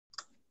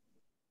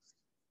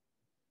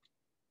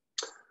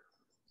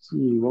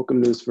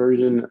Welcome to this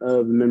version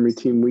of the Memory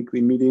Team Weekly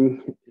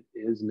Meeting.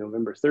 It is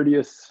November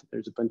 30th.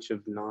 There's a bunch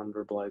of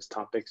non-verbalized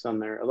topics on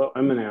there. Although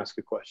I'm going to ask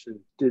a question.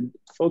 Did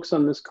folks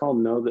on this call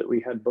know that we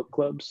had book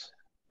clubs?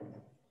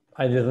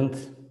 I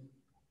didn't.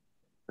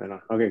 I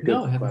don't. Okay, good.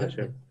 No, I haven't Glad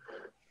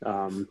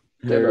had it.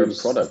 There's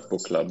a product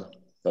book club,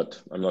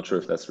 but I'm not sure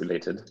if that's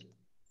related.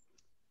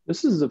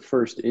 This is the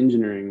first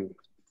engineering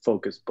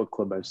focused book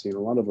club I've seen. A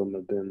lot of them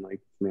have been like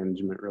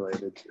management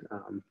related,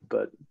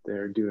 but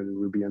they're doing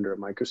Ruby under a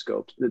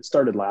microscope. It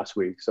started last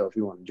week, so if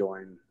you want to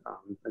join, I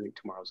think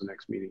tomorrow's the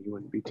next meeting. You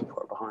wouldn't be too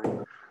far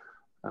behind.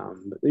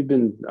 But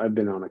I've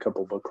been on a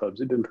couple book clubs.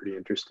 They've been pretty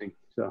interesting.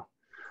 So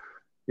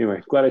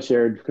anyway, glad I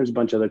shared. There's a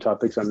bunch of other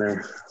topics on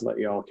there. I'll let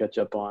you all catch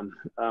up on.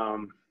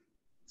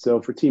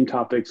 So for team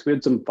topics, we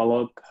had some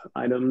follow-up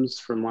items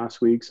from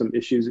last week, some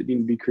issues that need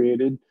to be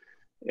created.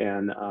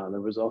 And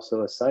there was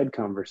also a side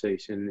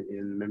conversation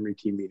in memory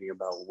team meeting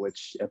about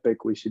which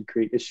epic we should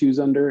create issues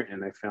under.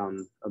 And I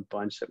found a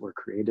bunch that were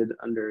created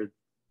under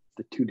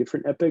the two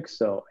different epics.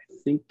 So I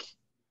think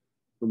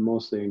we're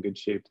mostly in good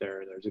shape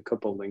there. There's a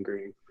couple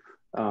lingering,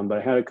 but I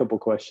had a couple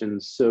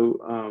questions.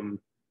 So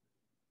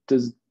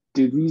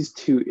do these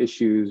two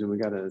issues, and we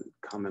got to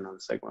comment on the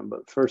second one,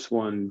 but first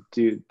one,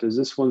 does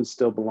this one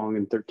still belong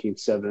in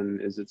 13.7?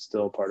 Is it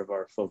still part of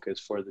our focus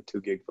for the 2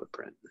 gig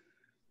footprint?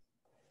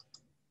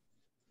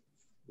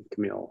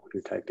 Camille,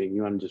 you're typing.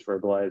 You want to just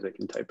verbalize? I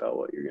can type out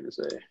what you're going to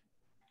say.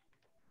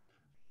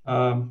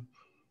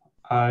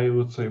 I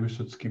would say we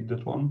should skip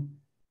that one.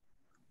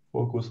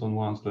 Focus on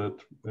ones that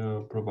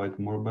provide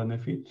more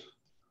benefit,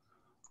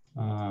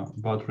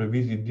 but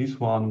revisit this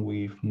one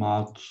with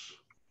much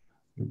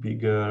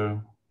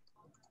bigger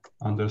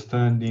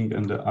understanding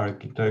and the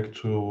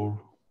architecture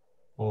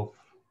of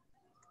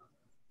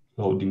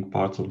loading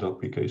parts of the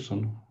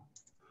application.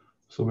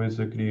 So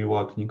basically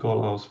what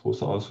Nicolas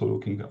was also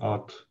looking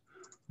at,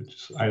 which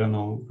is, I don't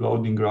know,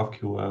 loading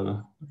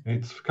GraphQL.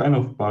 It's kind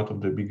of part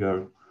of the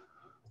bigger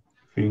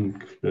thing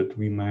that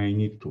we may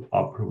need to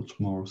approach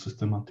more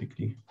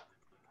systematically.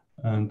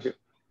 And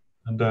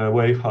the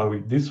way how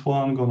this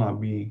one gonna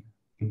be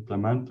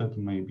implemented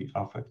may be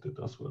affected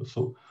as well.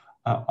 So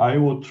I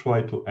would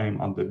try to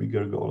aim at the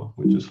bigger goal,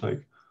 which is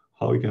like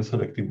how we can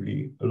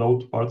selectively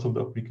load parts of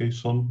the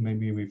application,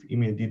 maybe with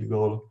immediate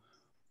goal.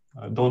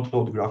 Don't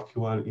load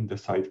GraphQL in the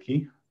side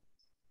key.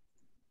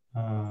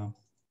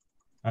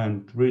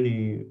 And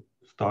really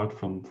start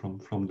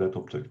from that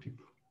objective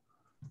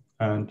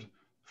and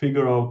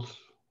figure out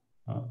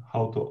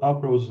how to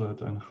approach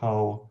that and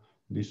how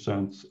this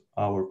changes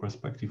our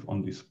perspective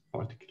on this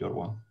particular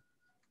one.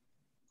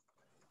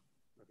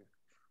 Okay.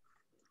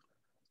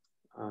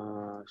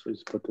 Should we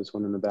just put this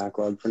one in the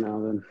backlog for now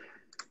then?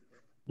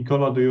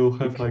 Nicola, do you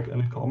have like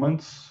any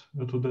comments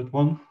to that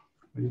one,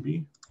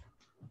 maybe?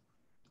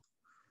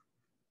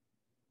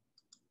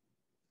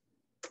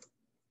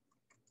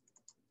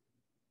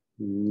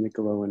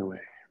 Nicola went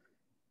away.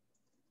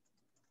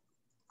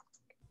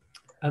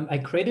 I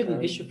created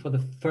an issue for the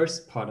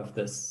first part of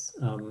this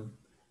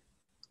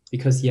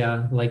because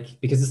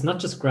because it's not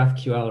just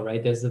GraphQL,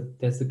 right? There's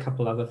a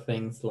couple other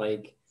things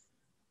like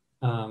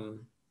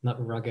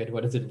not rugged.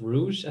 What is it?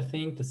 Rouge, I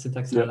think, the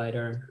syntax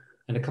highlighter,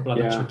 and a couple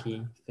other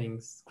tricky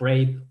things.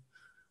 Grape,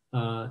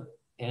 but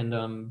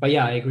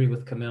yeah, I agree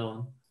with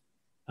Camille.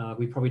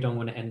 We probably don't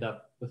want to end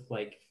up with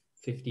like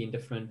 15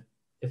 different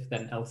if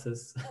then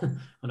else's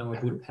on our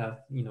boot path,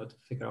 to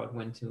figure out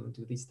when to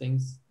do these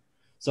things.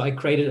 So I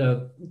created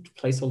a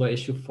placeholder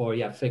issue for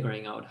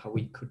figuring out how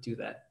we could do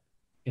that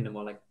in a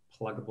more like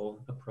pluggable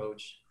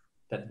approach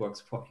that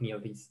works for any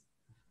of these,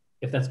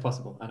 if that's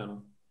possible. I don't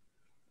know.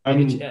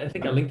 I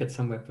think I linked it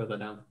somewhere further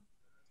down.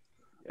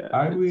 Yeah,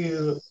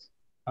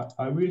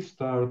 I will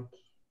start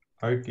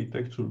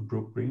architecture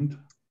blueprint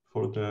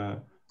for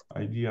the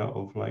idea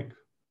of like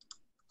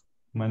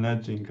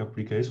managing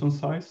application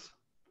size.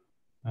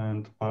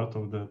 And part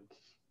of that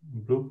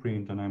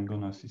blueprint, and I'm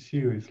gonna CC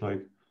you, is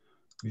like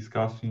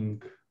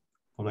discussing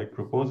or like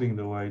proposing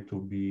the way to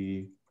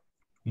be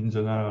in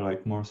general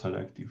like more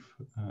selective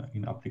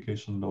in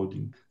application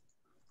loading.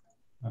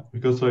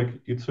 Because like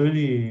it's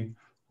really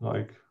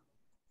like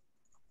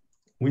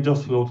we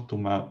just load too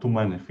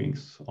many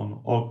things on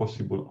all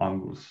possible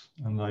angles,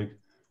 and like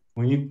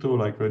we need to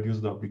like reduce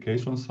the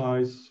application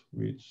size,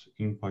 which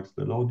impacts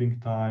the loading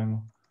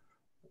time,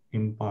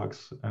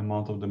 impacts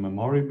amount of the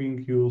memory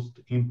being used,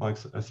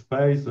 impacts a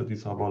space that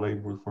is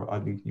available for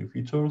adding new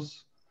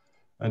features,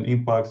 and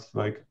impacts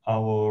like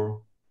our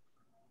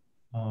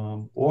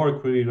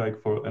work really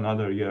like for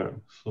another year.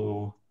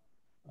 So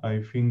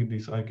I think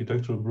this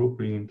architectural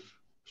blueprint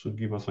should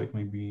give us like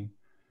maybe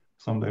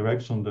some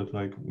direction that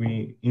like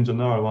we in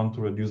general want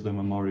to reduce the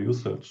memory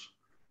usage.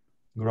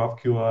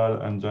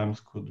 GraphQL and gems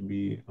could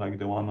be like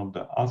the one of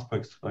the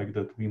aspects like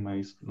that we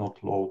may not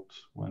load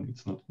when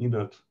it's not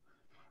needed.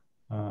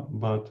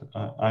 But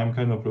I'm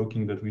kind of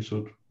looking that we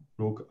should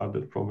look at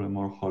the problem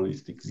more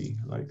holistically.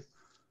 Like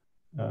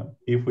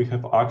if we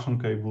have action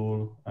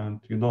cable and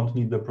you don't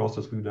need the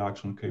process with the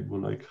action cable,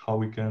 like how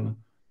we can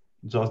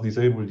just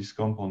disable this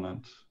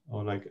component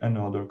or like any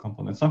other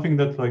component. Something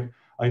that like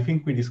I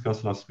think we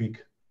discussed last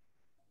week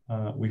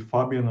with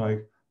Fabian,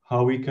 like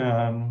how we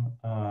can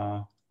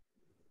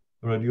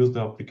reduce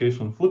the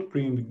application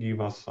footprint,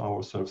 give us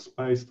ourselves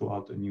space to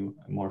add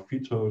more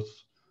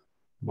features,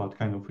 but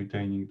kind of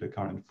retaining the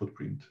current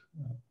footprint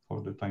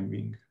for the time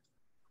being.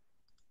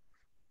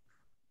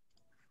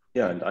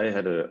 Yeah, and I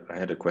had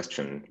a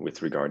question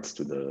with regards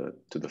to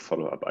the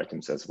follow-up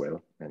items as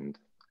well. And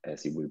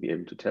as you will be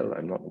able to tell,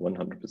 I'm not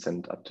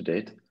 100% up to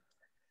date.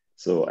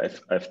 So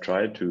I've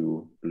tried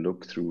to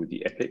look through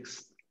the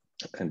epics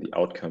and the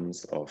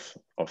outcomes of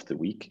the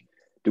week.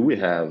 Do we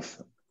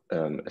have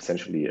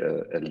essentially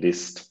a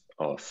list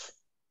of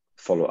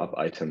follow-up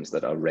items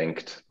that are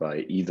ranked by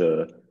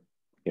either,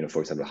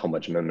 for example, how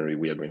much memory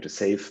we are going to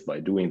save by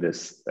doing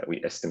this, that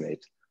we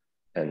estimate,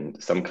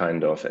 and some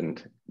kind of,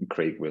 and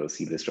Craig will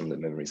see this from the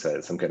memory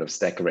side, some kind of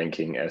stack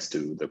ranking as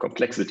to the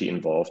complexity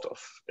involved of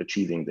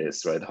achieving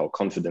this, right? How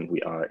confident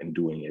we are in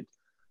doing it,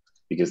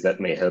 because that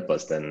may help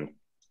us then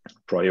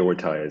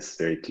prioritize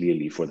very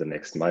clearly for the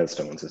next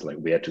milestones. Is like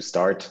where to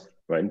start,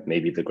 right?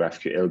 Maybe the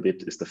GraphQL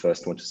bit is the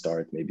first one to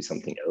start, maybe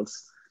something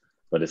else,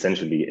 but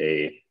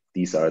essentially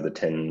these are the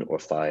 10 or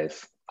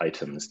 5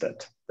 items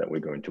that we're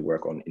going to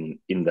work on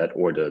in that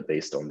order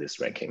based on this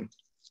ranking.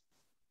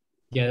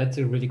 Yeah, that's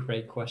a really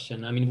great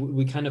question. I mean,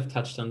 we kind of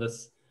touched on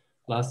this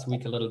last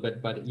week a little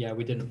bit, but yeah,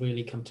 we didn't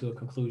really come to a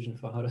conclusion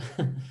for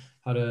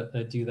how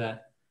to do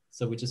that.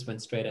 So we just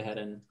went straight ahead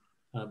and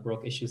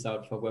broke issues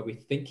out for where we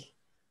think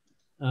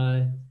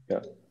the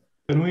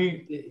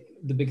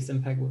biggest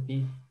impact would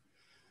be.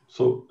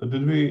 So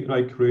did we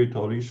like create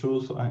all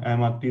issues?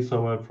 I'm at least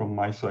aware from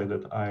my side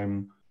that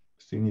I'm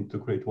still need to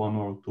create 1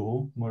 or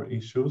 2 more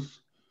issues.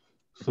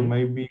 So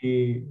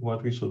maybe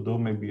what we should do,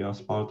 maybe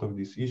as part of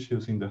these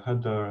issues in the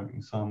header,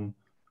 in some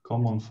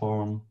common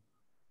form,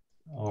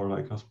 or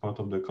like as part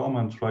of the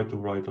comment, try to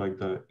write like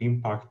the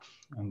impact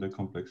and the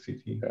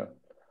complexity. Yeah.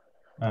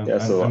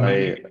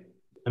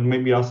 And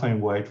maybe assign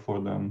weight for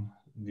them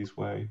this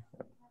way.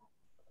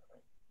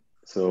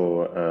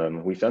 So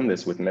we've done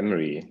this with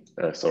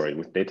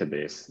with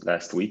database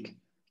last week.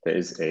 There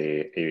is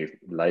a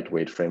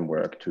lightweight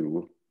framework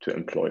to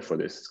employ for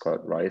this. It's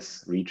called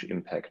RICE, Reach,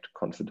 Impact,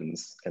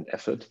 Confidence, and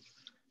Effort.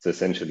 It's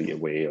essentially a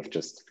way of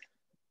just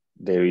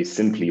very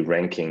simply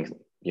ranking,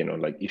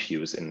 like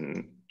issues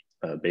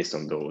based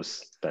on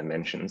those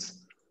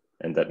dimensions.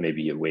 And that may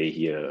be a way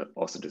here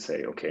also to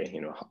say,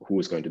 okay, who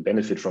is going to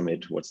benefit from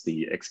it? What's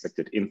the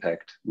expected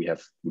impact? We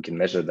can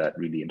measure that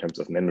really in terms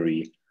of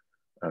memory.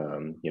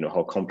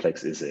 How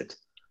complex is it,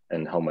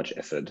 and how much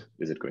effort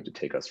is it going to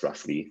take us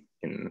roughly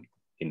in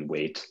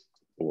weight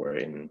or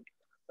in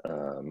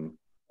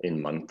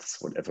months,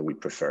 whatever we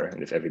prefer.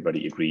 And if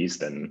everybody agrees,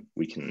 then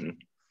we can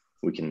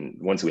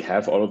once we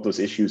have all of those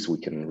issues, we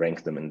can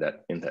rank them in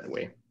that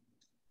way.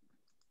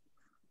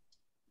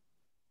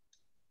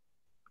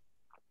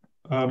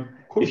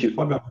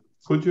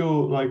 Could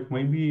you like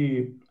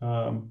maybe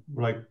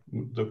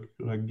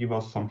give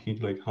us some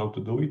hint like how to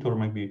do it, or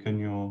maybe can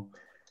you?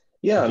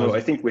 Yeah, no, I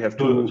think we have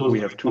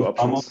two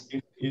options.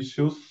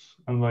 Issues,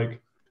 and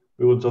like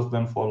we will just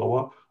then follow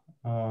up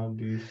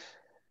these.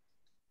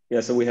 Yeah,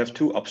 so we have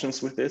 2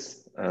 options with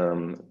this.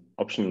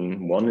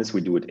 Option 1 is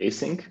we do it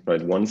async, right?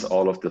 Once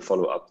all of the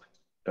follow-up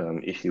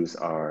issues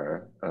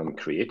are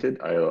created,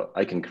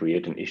 I can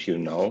create an issue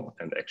now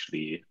and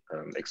actually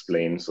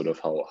explain sort of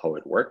how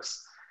it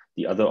works.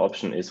 The other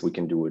option is we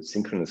can do it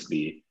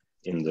synchronously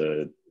in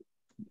the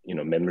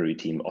memory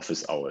team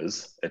office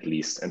hours at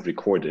least, and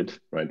record it,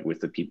 right, with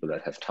the people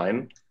that have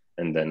time,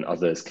 and then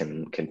others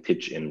can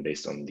pitch in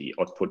based on the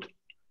output,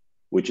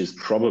 which is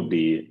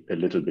probably a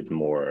little bit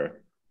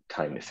more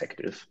time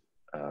effective,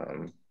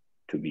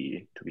 to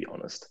be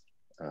honest.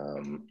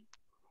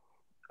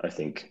 I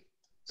think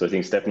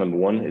step number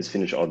 1 is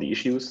finish all the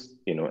issues,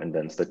 and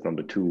then step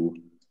number 2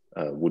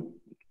 would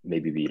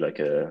maybe be like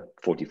a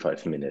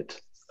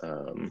 45-minute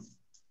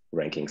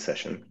ranking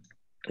session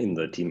in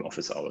the team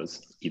office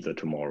hours, either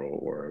tomorrow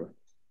or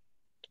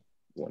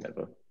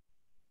whenever.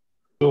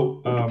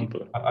 So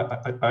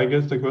I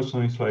guess the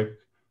question is like,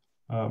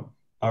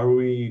 are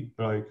we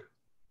like,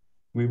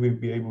 we will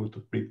be able to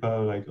prepare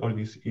like all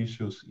these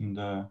issues in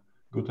the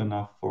good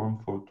enough form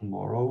for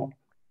tomorrow?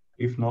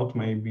 If not,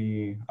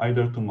 maybe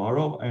either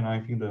tomorrow, and I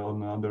think that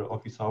on other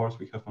office hours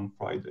we have on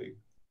Friday.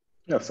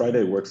 Yeah,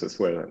 Friday works as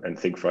well, and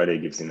I think Friday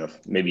gives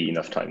maybe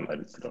enough time. I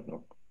don't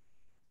know.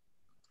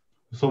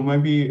 So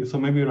maybe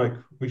like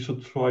we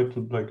should try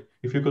to like,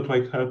 if you could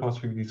like help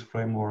us with this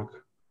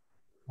framework.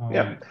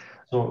 Yeah.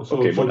 So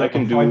I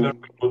can do.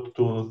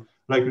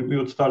 We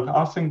would start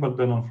asking, but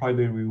then on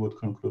Friday we would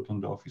conclude on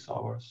the office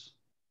hours.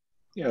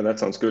 Yeah, that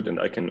sounds good. And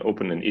I can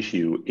open an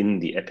issue in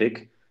the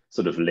epic,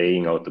 sort of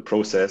laying out the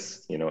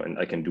process, and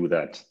I can do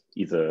that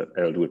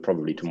I'll do it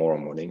probably tomorrow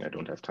morning. I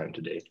don't have time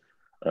today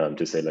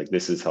to say like,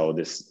 this is how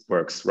this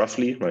works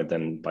roughly, right?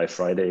 Then by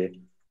Friday,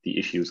 the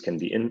issues can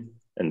be in,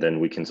 and then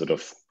we can sort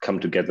of come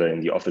together in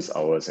the office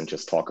hours and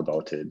just talk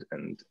about it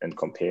and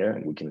compare,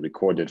 and we can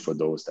record it for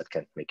those that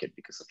can't make it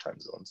because of time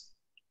zones.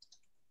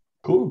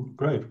 Cool,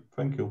 great.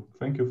 Thank you.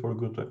 Thank you for a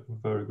good,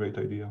 very great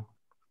idea.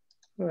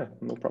 Yeah,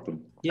 no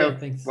problem. Yeah,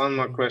 thanks. One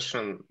more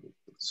question.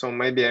 So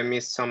maybe I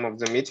missed some of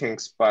the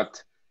meetings,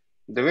 but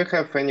do we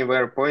have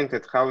anywhere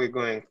pointed how we're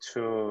going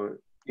to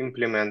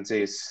implement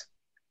this,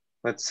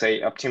 let's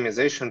say,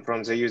 optimization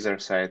from the user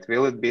side?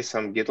 Will it be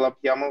some GitLab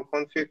YAML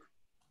config?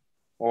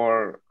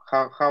 Or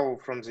how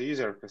from the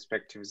user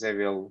perspective, they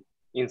will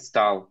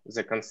install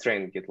the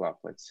constrained GitLab,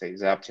 let's say,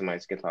 the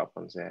optimized GitLab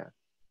on their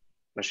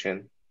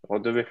machine? Or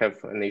do we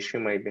have an issue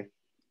maybe?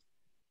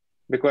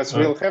 Because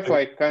we'll have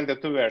like kind of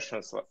two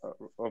versions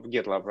of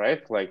GitLab,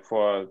 right? Like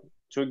for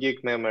 2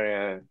 gig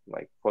memory,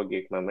 like 4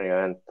 gig memory,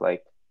 and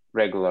like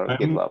regular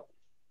GitLab.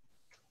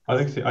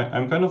 Alexei,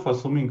 I'm kind of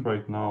assuming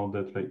right now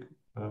that like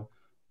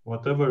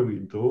whatever we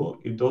do,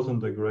 it doesn't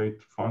degrade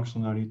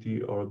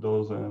functionality or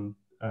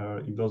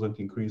it doesn't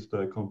increase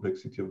the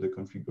complexity of the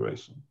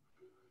configuration.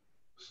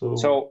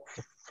 So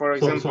for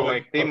example,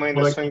 like T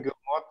minus single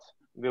mod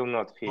will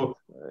not fit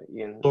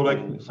in. So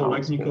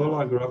like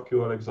Nicola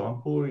GraphQL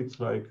example, it's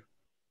like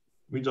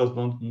we just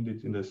don't need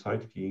it in the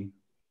side key,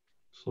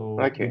 so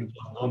we just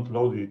don't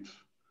load it,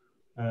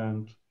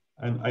 and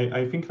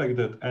I think like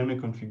that any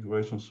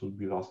configuration should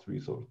be last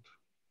resort.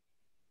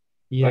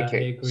 Yeah, okay.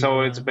 I agree.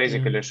 So it's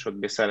basically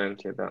should be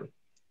silently done.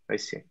 I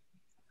see.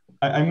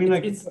 I mean,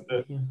 like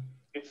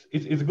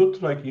it's good to,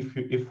 like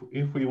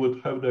if we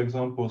would have the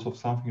examples of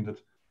something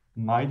that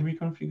might be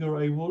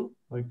configurable,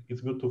 like it's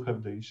good to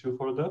have the issue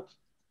for that.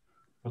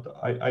 But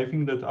I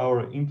think that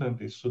our intent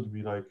should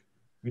be like,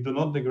 we do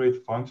not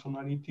degrade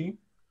functionality.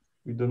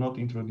 We do not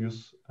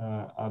introduce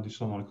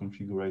additional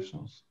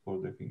configurations for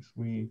the things.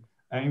 We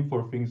aim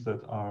for things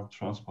that are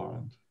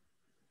transparent.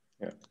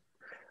 Yeah.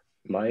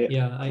 My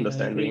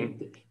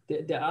understanding.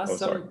 There are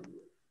some.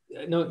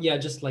 No, yeah,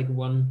 just like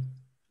one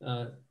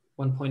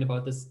point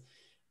about this.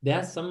 There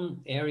are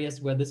some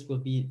areas where this will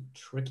be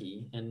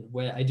tricky, and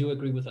where I do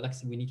agree with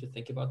Alexei, we need to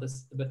think about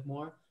this a bit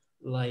more.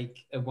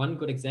 Like one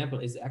good example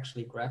is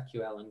actually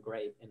GraphQL and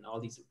Grape and all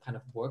these kind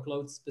of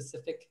workload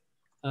specific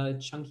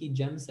chunky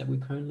gems that we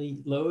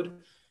currently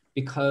load,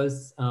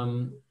 because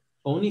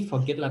only for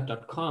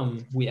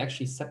GitLab.com, we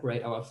actually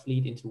separate our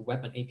fleet into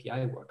web and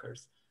API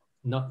workers.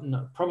 Not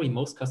probably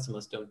most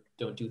customers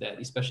don't do that,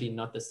 especially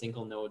not the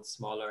single node,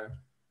 smaller,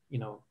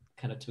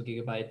 kind of 2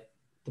 GB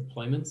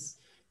deployments.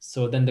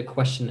 So then the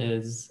question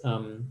is,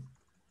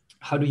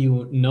 how do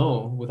you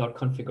know without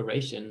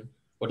configuration,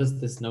 what does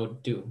this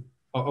node do?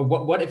 Or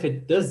what if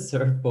it does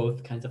serve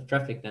both kinds of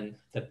traffic? Then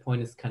that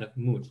point is kind of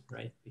moot,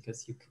 right?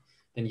 Because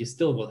then you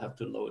still will have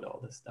to load all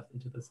this stuff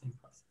into the same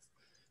process.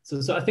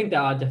 So I think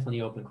there are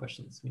definitely open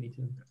questions we need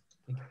to think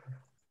about.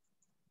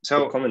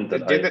 So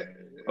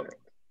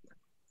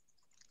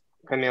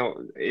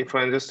Camille, if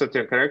I understood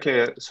you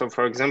correctly, so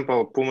for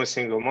example, Puma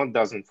single mod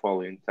doesn't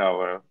fall into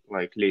our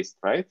like list,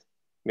 right?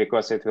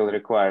 Because it will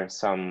require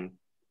some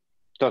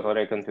total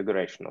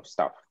reconfiguration of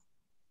stuff,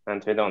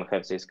 and we don't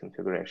have this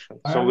configuration.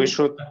 So we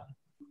should.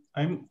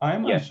 I'm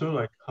not sure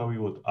like how we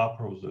would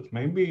approach that.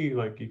 Maybe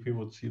like if you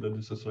would see that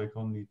this is like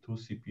only 2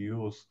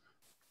 CPUs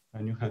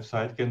and you have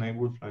side key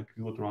enabled, like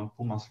you would run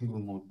Puma single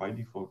mode by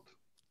default.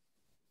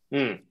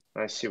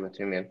 I see what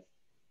you mean.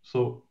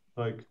 So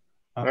like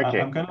our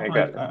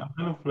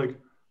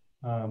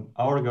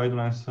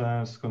guideline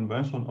says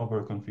convention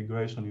over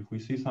configuration. If we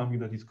see something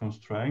that is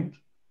constrained,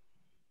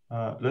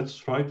 let's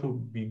try to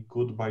be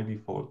good by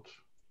default.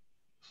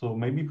 So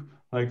maybe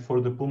like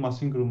for the Puma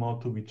single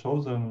mode to be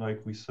chosen,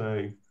 like we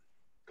say,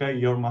 okay,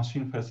 your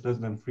machine has less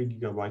than 3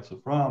 GB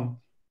of RAM.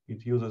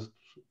 It uses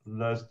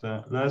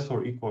less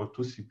or equal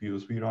to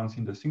CPUs. We run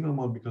in the single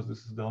mode because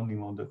this is the only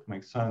mode that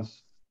makes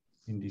sense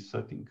in this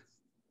setting.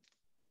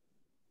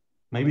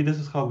 Maybe this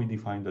is how we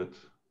define that.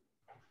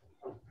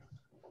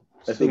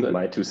 I think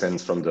my 2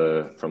 cents from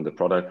the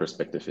product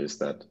perspective is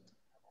that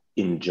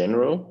in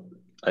general,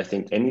 I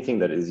think anything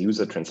that is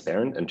user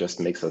transparent and just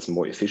makes us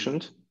more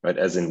efficient, right?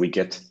 As in we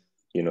get,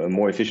 a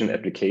more efficient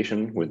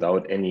application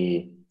without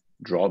any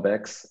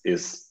drawbacks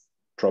is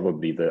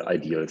probably the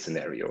ideal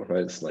scenario,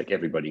 right? It's like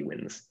everybody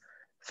wins.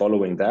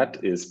 Following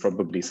that is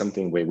probably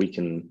something where we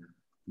can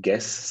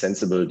guess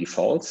sensible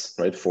defaults,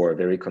 right? For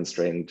very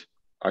constrained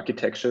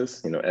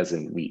architectures, as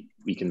in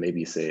we can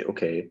maybe say,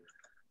 okay,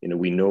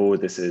 we know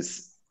this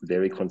is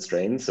very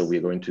constrained, so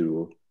we're going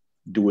to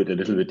do it a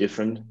little bit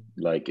different,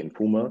 like in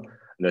Puma.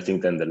 And I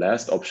think then the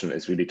last option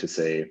is really to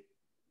say,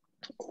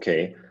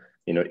 okay,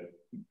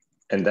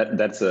 and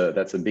that's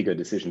a bigger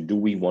decision. Do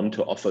we want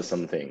to offer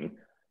something,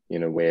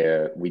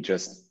 where we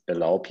just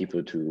allow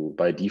people to,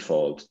 by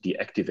default,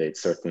 deactivate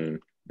certain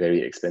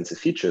very expensive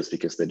features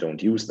because they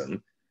don't use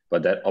them?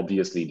 But that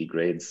obviously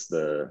degrades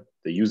the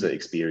user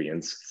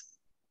experience,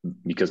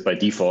 because by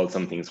default,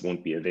 some things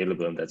won't be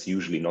available. And that's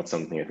usually not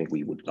something I think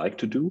we would like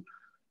to do,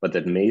 but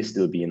that may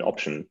still be an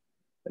option.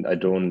 And I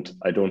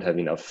don't have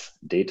enough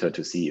data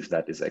to see if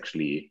that is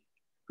actually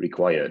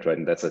required, right?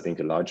 And that's, I think,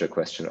 a larger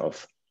question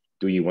of,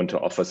 do you want to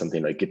offer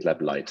something like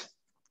GitLab Lite,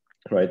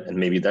 right? And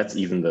maybe that's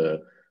even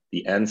the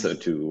answer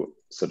to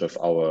sort of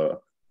our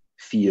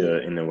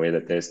fear in a way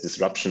that there's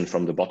disruption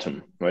from the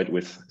bottom, right?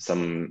 With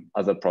some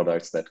other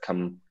products that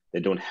come,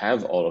 they don't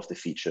have all of the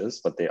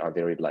features, but they are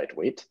very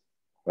lightweight,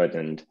 right?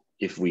 And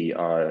if we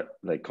are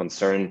like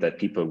concerned that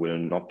people will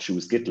not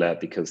choose GitLab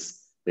because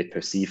they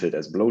perceive it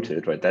as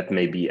bloated, right? That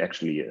may be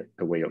actually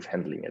a way of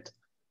handling it.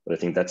 But I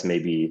think that's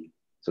maybe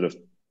sort of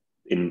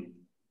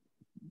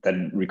that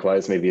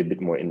requires maybe a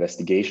bit more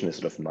investigation is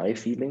sort of my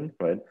feeling,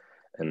 right?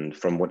 And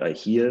from what I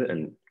hear,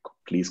 and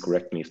please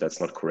correct me if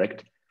that's not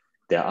correct,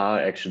 there are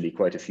actually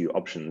quite a few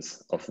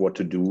options of what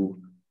to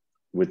do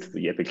with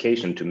the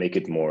application to make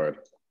it more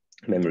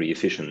memory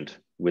efficient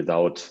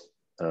without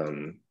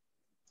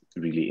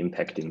really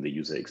impacting the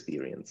user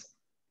experience.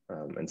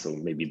 And so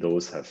maybe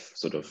those have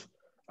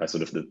are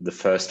sort of the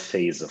first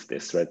phase of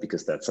this, right?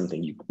 Because that's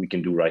something we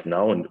can do right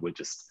now and will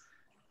just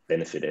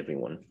benefit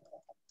everyone.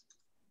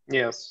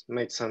 Yes,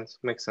 makes sense.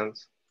 Makes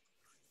sense.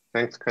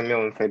 Thanks,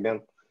 Camille and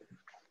Fabian.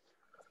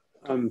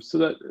 So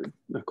that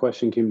a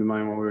question came to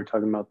mind while we were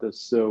talking about this.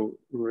 So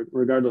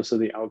regardless of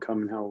the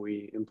outcome and how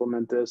we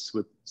implement this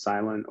with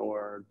silent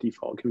or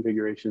default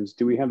configurations,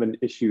 do we have an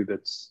issue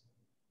that's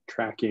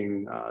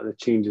tracking the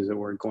changes that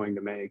we're going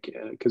to make?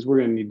 Because we're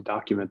going to need to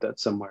document that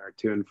somewhere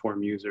to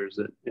inform users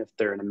that if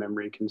they're in a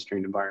memory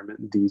constrained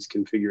environment, these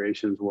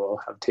configurations will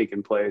have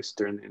taken place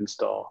during the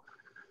install.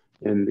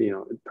 And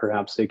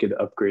perhaps they could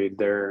upgrade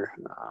their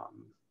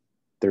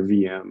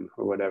VM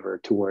or whatever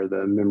to where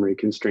the memory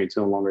constraint's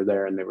no longer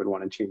there and they would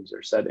want to change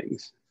their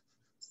settings.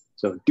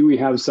 So do we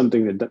have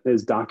something that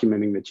is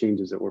documenting the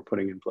changes that we're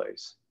putting in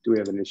place? Do we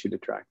have an issue to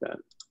track that?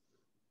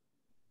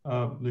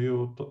 Do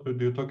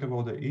you talk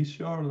about the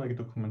issue or like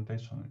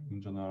documentation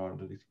in general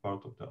that is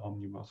part of the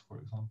omnibus, for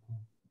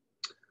example?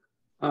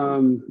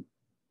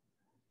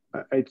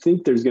 I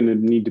think there's going to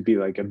need to be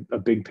like a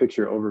big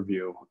picture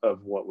overview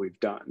of what we've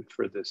done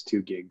for this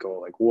 2 gig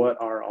goal. Like,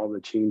 what are all the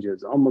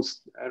changes?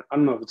 Almost, I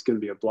don't know if it's going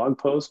to be a blog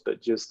post,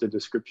 but just a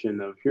description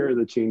of here are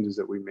the changes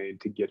that we made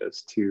to get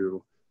us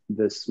to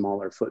this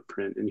smaller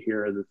footprint. And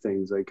here are the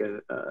things like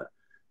a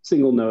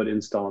single node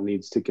install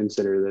needs to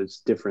consider that's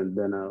different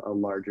than a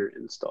larger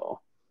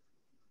install.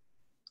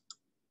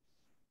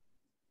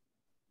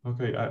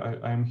 Okay,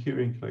 I'm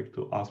hearing like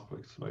 2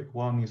 aspects. Like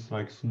one is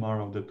like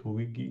summary of the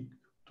 2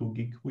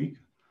 gig week.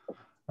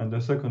 And the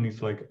second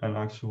is like an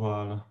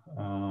actual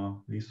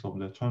list of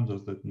the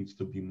changes that needs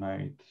to be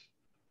made,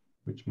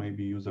 which may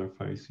be user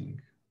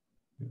facing.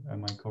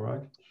 Am I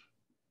correct?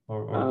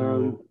 Or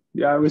do you?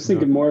 Yeah, I was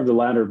thinking more of the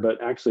latter,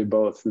 but actually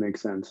both make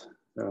sense.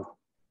 So.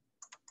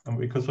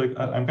 Because like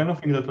I'm kind of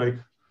thinking that like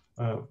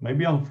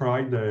maybe on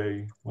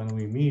Friday when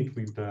we meet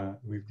with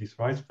this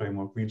RISE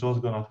framework, we're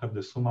just gonna have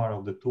the summary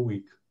of the 2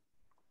 week.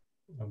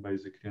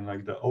 Basically, and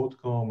like the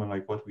outcome and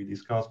like what we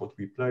discussed, what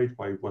we played,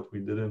 what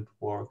we didn't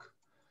work,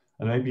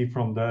 and maybe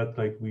from that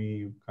like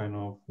we kind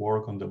of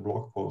work on the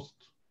blog post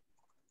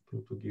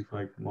to give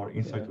like more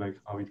insight, like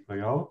how it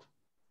play out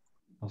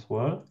as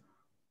well.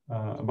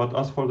 But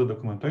as for the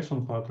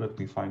documentation part, let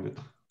me find it.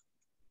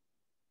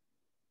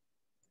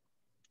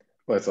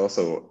 Well, it's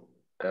also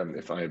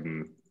if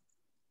I'm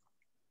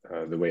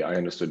the way I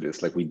understood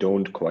this, like we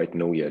don't quite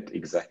know yet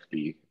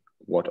exactly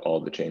what all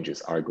the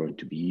changes are going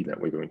to be that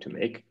we're going to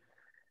make.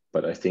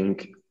 But I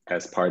think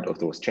as part of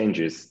those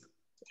changes,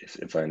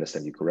 if I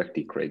understand you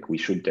correctly, Craig, we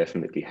should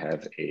definitely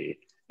have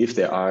if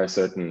there are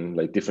certain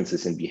like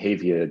differences in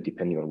behavior,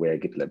 depending on where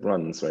GitLab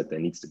runs, right, there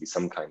needs to be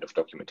some kind of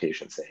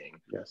documentation saying,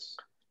 yes,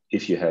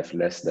 if you have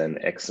less than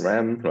X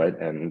RAM, right,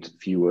 and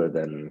fewer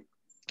than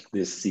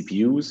this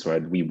CPUs,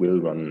 right, we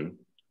will run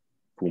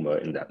Puma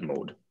in that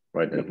mode,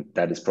 right? And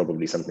that is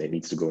probably something that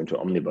needs to go into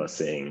Omnibus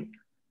saying,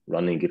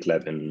 running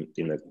GitLab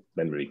in a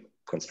memory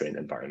constrained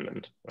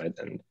environment, right?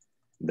 And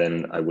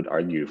then I would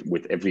argue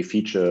with every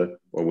feature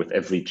or with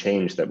every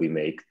change that we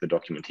make, the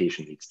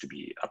documentation needs to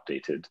be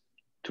updated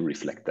to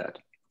reflect that,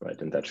 right?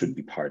 And that should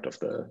be part of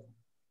the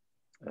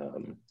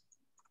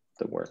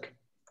work.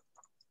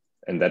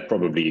 And that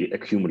probably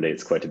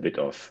accumulates quite a bit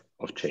of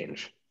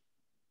change.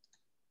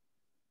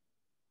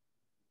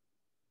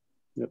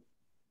 Yep.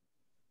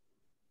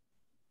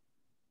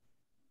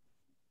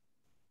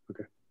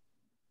 Okay.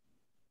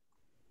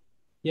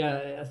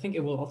 Yeah, I think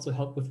it will also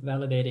help with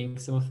validating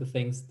some of the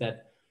things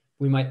that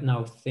we might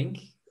now think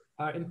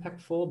are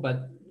impactful,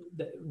 but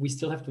we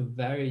still have to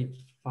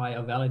verify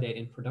or validate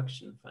in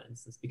production, for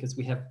instance, because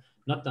we have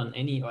not done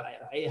any, or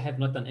I have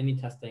not done any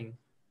testing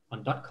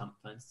on .conf,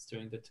 for instance,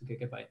 during the 2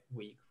 gigabyte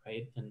week,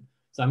 right? And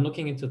so I'm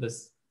looking into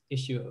this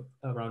issue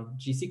around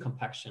GC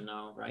compaction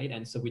now, right?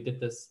 And so we did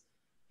this,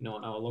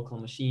 on our local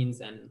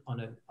machines and on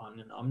an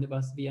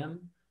Omnibus VM,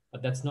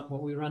 but that's not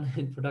what we run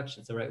in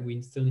production. So, right,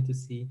 we still need to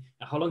see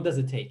how long does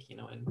it take,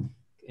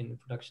 in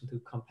production to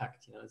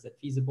compact, is it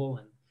feasible?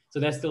 And so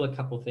there's still a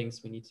couple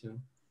things we need to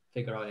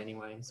figure out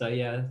anyway. So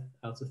yeah,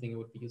 I also think it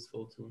would be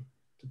useful to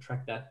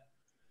track that,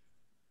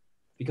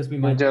 because we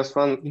might just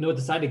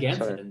decide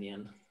against it in the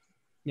end.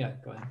 Yeah,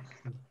 go ahead.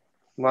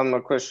 One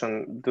more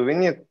question. Do we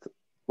need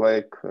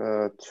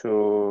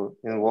to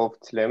involve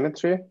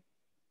telemetry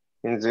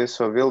in this,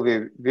 or will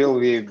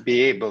we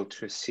be able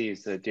to see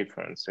the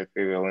difference if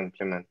we will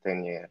implement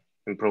any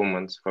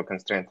improvements for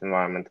constraint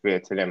environment via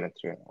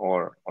telemetry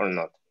or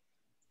not?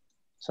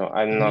 So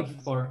I'm not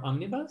for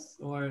Omnibus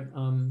or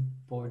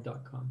for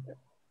 .com.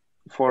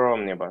 For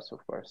Omnibus,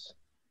 of course.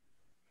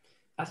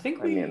 I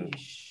think we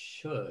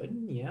should,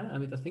 yeah. I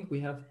mean, I think we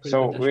have pretty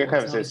so good we have now.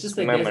 this it's just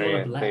like memory there's a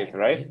lot of lag, data,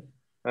 right?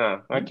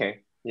 Ah, okay,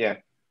 yeah.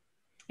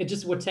 It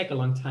just would take a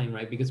long time,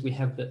 right? Because we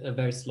have a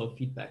very slow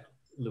feedback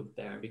loop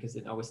there, because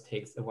it always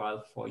takes a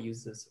while for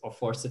users or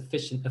for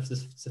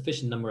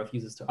sufficient number of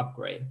users to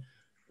upgrade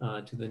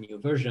to the new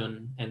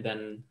version, and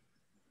then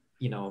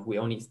we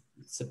only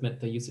submit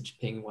the usage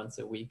ping once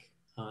a week.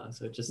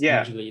 So just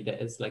usually there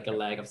is like a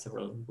lag of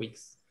several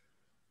weeks.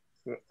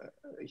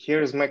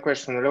 Here is my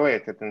question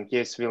related, in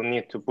case we'll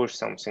need to push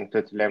something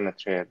to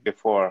telemetry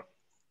before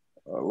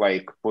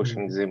like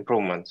pushing the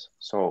improvements.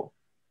 So,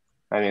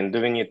 I mean,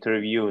 do we need to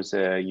review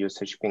the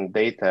usage ping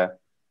data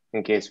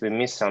in case we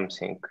miss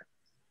something?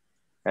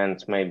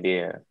 And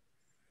maybe,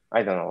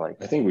 I don't know, like.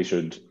 I think we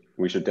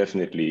should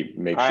definitely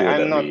make sure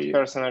I'm that not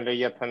personally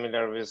yet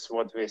familiar with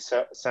what we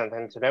send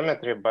in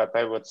telemetry, but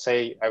I would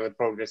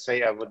probably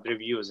say I would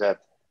review that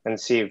and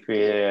see if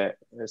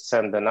we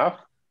send enough,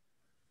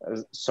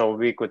 so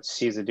we could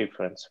see the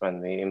difference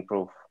when we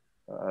improve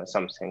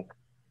something.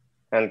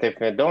 And if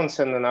we don't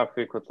send enough,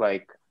 we could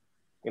like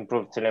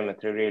improve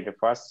telemetry really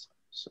fast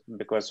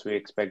because we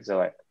expect the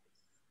lag.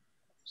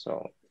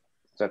 So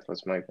that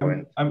was my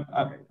point.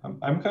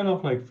 I'm kind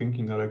of like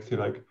thinking, Alexei,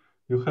 like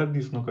you had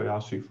this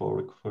Nokoyashi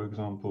fork, for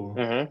example,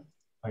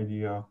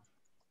 idea.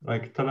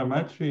 Like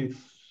telemetry is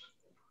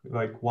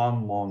like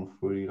 1 month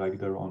really like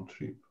the round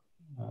trip.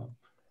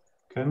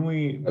 Can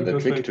we? The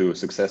trick to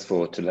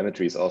successful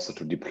telemetry is also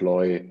to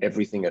deploy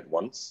everything at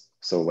once.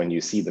 So when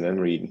you see the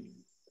memory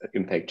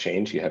impact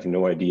change, you have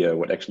no idea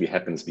what actually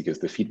happens because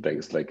the feedback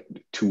is like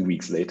 2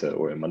 weeks later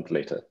or a month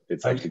later.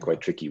 It's actually quite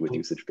tricky with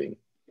usage ping.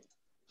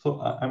 So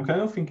I'm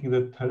kind of thinking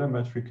that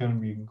telemetry can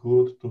be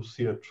good to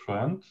see a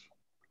trend,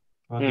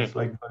 but it's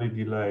like very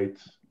delayed.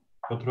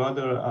 But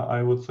rather,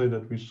 I would say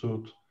that we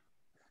should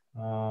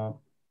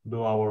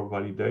do our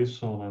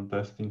validation and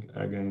testing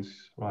against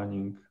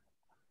running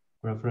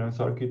reference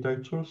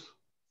architectures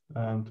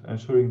and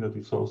ensuring that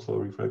it's also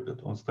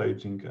reflected on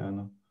staging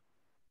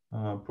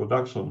and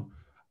production.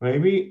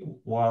 Maybe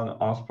one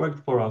aspect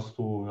for us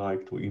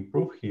to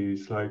improve here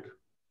is like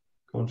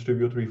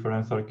contribute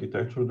reference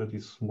architecture that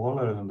is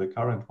smaller than the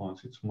current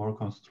ones. It's more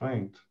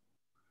constrained.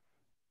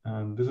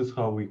 And this is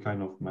how we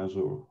kind of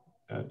measure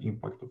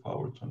impact of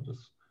our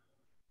changes.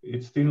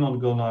 It's still not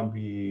gonna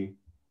be,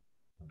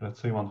 let's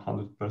say,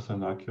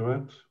 100%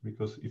 accurate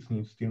because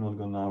it's still not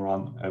gonna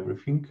run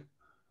everything.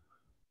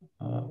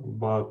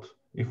 But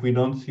if we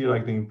don't see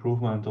like the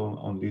improvement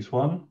on this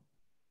one,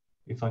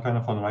 it's kind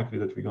of unlikely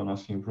that we're gonna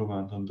see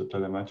improvement on the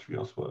telemetry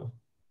as well,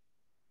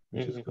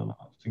 which is gonna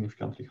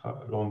significantly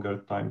longer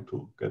time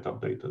to get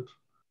updated.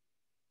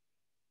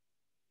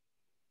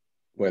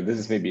 Well, this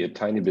is maybe a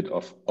tiny bit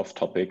off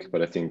topic,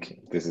 but I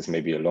think this is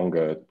maybe a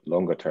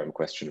longer term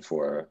question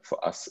for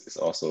us is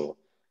also,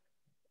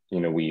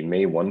 we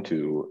may want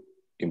to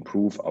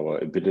improve our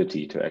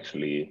ability to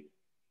actually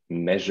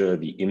measure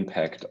the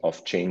impact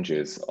of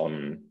changes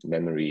on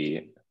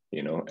memory,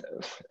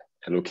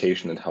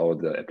 allocation and how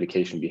the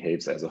application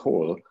behaves as a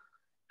whole.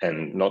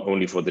 And not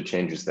only for the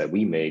changes that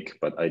we make,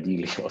 but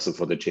ideally also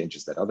for the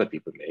changes that other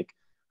people make.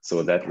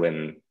 So that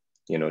when,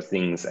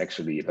 things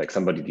actually, like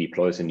somebody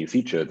deploys a new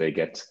feature, they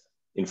get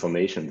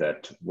information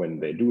that when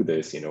they do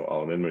this,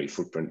 our memory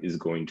footprint is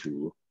going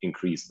to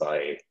increase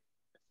by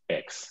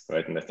X,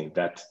 right? And I think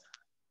that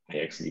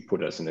may actually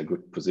put us in a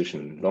good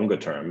position longer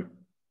term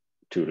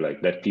to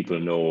like let people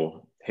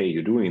know, hey,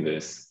 you're doing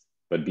this,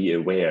 but be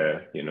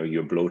aware,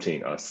 you're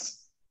bloating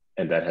us,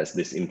 and that has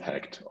this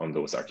impact on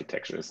those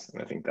architectures.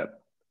 And I think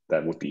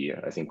that would be,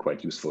 I think,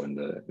 quite useful in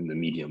the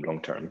medium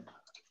long term,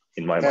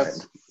 in my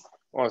mind.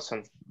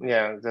 Awesome.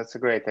 Yeah, that's a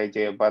great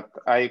idea. But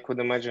I could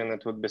imagine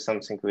it would be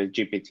something with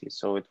GPT.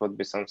 So it would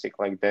be something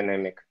like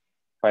dynamic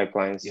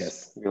pipelines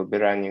will be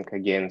running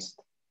against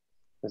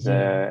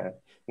the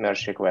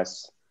merge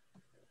requests.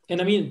 And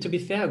I mean, to be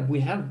fair,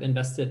 we have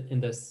invested in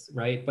this,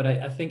 right? But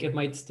I think it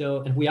might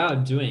still, and we are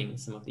doing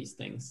some of these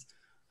things.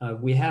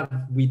 We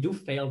do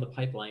fail the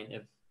pipeline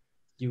if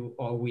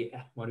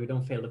we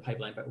don't fail the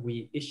pipeline, but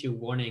we issue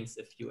warnings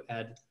if you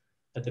add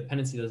a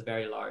dependency that's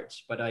very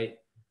large. But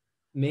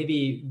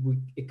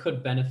it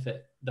could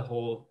benefit, the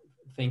whole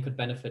thing could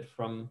benefit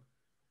from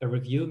a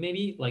review,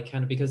 maybe, like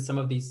kind of because some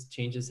of these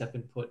changes have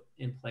been put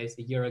in place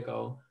a year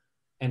ago.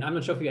 And I'm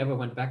not sure if you ever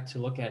went back to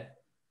look at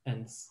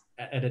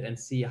it and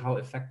see how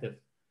effective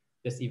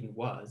this even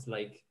was.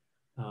 Like,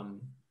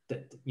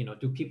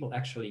 do people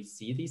actually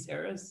see these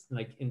errors?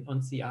 Like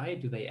on CI,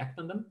 do they act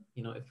on them?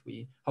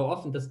 How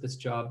often does this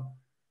job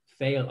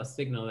fail a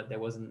signal that there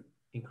was an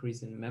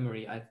increase in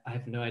memory? I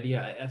have no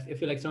idea. I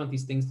feel like some of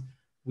these things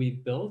we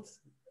built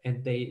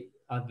and they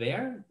are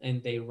there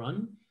and they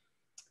run,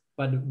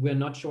 but we're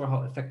not sure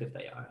how effective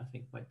they are. I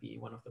think might be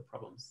one of the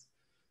problems.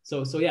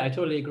 So yeah, I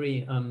totally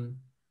agree.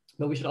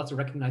 but we should also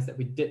recognize that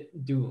we did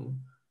do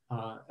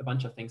a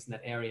bunch of things in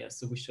that area.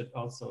 So we should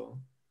also,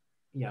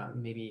 yeah,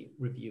 maybe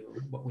review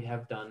what we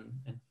have done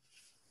and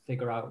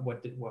figure out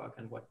what did work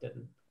and what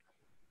didn't.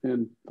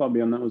 And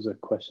Fabian, that was a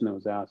question that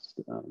was asked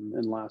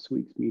in last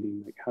week's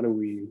meeting. Like, how do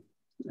we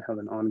have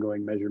an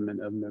ongoing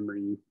measurement of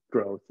memory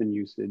growth and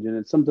usage? And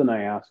it's something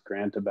I asked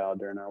Grant about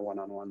during our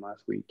one-on-one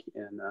last week.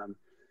 And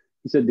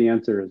he said the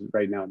answer is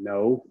right now,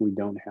 no, we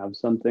don't have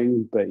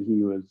something, but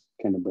he was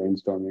kind of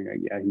brainstorming.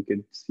 Like, yeah, he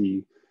could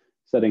see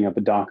setting up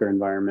a Docker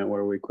environment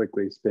where we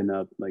quickly spin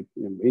up, like,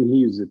 and he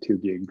used a 2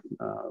 gig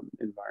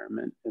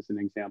environment as an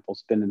example,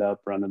 spin it up,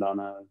 run it on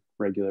a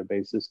regular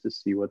basis to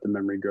see what the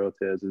memory growth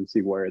is and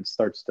see where it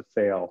starts to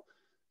fail,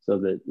 so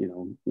that, you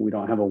know, we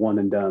don't have a one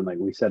and done. Like,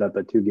 we set up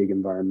a 2 gig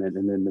environment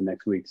and then the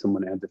next week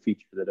someone adds a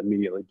feature that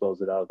immediately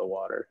blows it out of the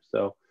water.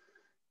 So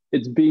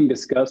it's being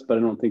discussed, but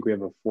I don't think we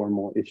have a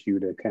formal issue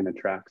to kind of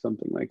track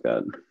something like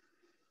that.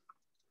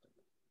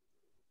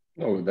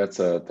 Oh, that's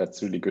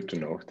really good to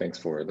know. Thanks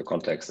for the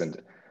context. And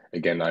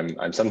again,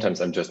 I'm sometimes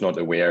just not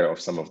aware of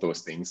some of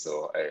those things.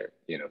 So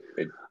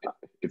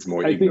it's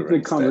more. I think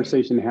the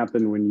conversation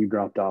happened when you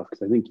dropped off,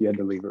 because I think you had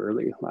to leave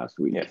early last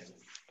week. Yeah.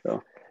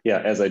 So yeah,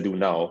 as I do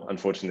now,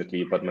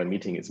 unfortunately, but my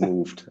meeting is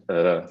moved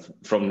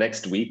from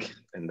next week,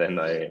 and then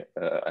I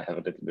have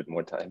a little bit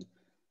more time.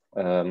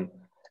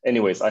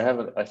 Anyways,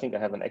 I think I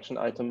have an action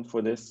item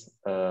for this.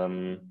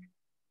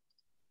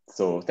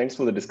 So thanks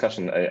for the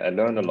discussion. I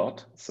learned a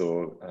lot.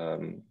 So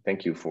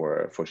thank you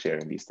for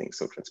sharing these things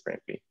so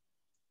transparently.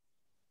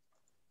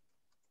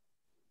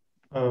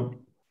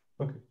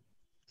 Okay.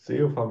 See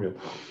you, Fabian.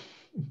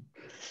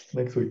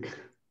 Next week.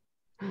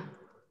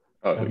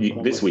 Oh,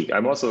 this week.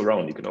 I'm also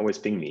around. You can always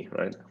ping me,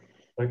 right?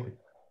 Okay.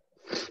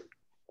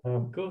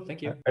 Cool,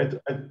 thank you.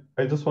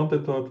 I just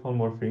wanted to add one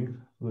more thing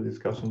to the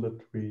discussion that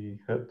we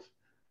had.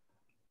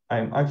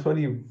 I'm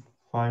actually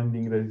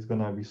finding that it's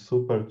gonna be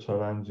super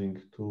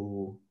challenging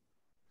to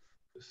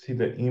see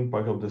the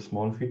impact of the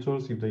small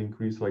features if they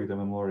increase like the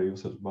memory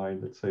usage by,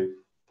 let's say,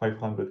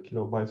 500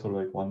 kilobytes or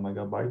like 1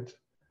 megabyte.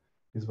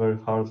 It's very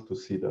hard to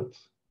see that,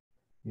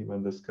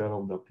 given the scale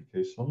of the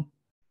application.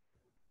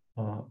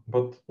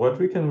 But what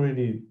we can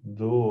really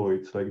do,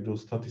 it's like do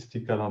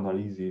statistical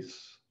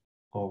analysis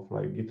of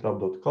like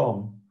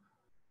GitLab.com,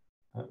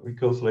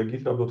 because like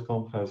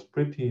GitLab.com has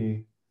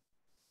pretty,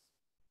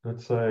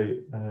 let's say,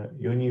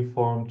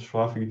 uniform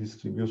traffic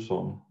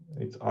distribution.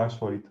 It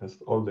actually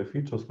tests all the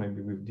features,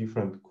 maybe with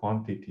different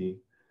quantity,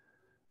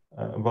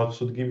 but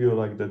should give you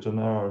like the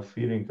general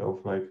feeling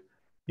of like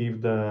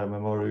if the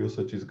memory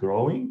usage is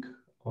growing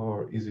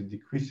or is it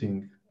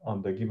decreasing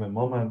on the given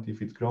moment.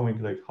 If it's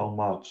growing, like how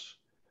much.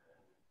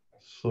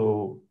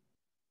 So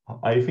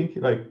I think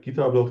like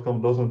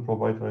GitLab.com doesn't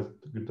provide like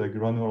the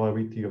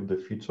granularity of the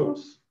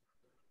features,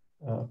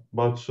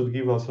 but should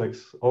give us like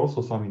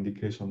also some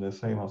indication, the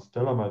same as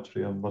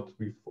telemetry, but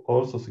with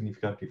also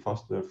significantly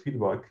faster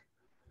feedback,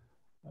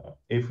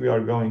 if we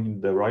are going in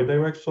the right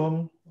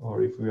direction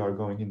or if we are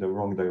going in the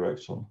wrong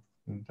direction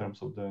in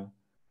terms of the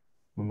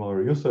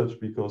memory usage.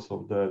 Because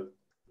of that,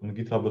 on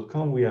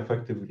GitLab.com we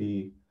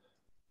effectively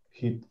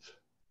hit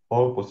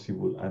all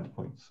possible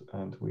endpoints,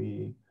 and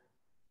we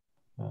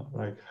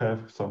like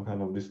have some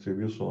kind of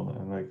distribution,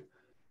 and like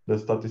the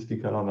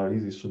statistical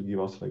analysis should give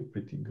us like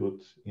pretty good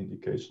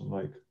indication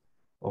like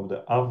of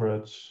the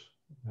average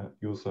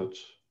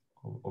usage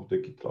of the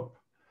GitLab.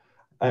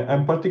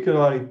 I'm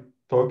particularly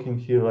talking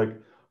here like,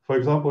 for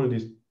example,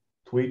 this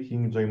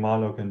tweaking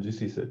JMalloc and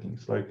GC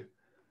settings. Like,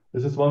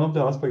 this is one of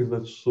the aspects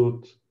that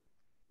should,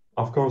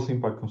 of course,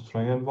 impact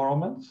constrained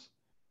environments.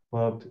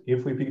 But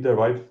if we pick the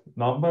right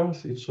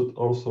numbers, it should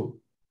also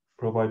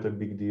provide a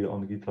big deal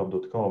on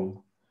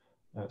GitLab.com,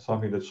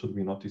 something that should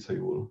be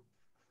noticeable.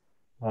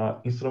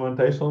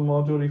 Instrumentation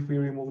module, if we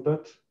remove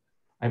that,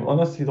 I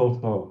honestly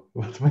don't know,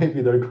 but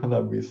maybe there's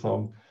gonna be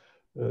some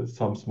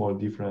small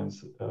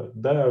difference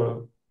there,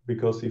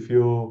 because if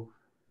you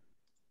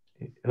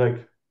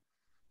like,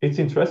 it's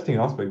interesting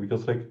aspect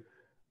because like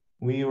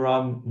we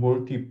run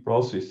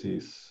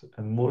multi-processes,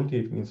 and multi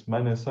it means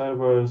many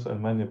servers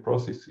and many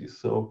processes.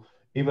 So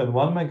even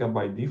 1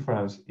 megabyte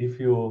difference, if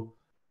you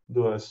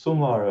do a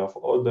summary of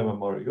all the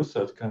memory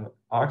usage, can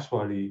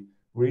actually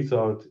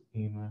result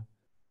in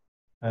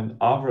an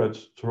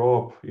average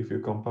drop, if you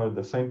compare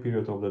the same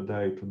period of the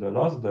day to the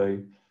last day,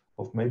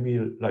 of maybe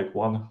like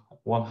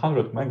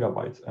 100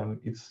 megabytes, and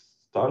it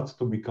starts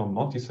to become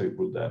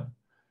noticeable then,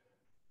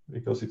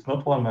 because it's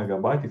not 1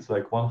 megabyte, it's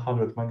like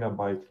 100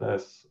 megabytes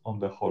less on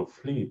the whole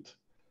fleet,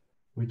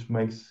 which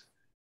makes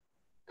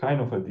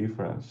kind of a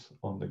difference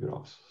on the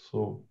graphs.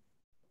 So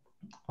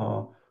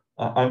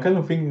I'm kind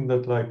of thinking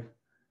that like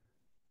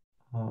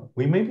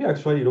we may be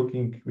actually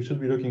we should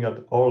be looking at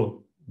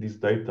all this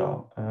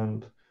data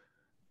and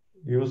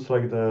use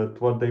like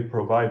what they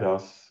provide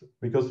us,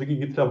 because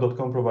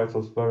GitLab.com provides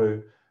us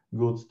very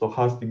good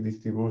stochastic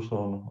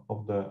distribution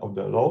of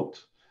the load,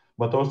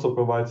 but also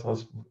provides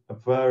us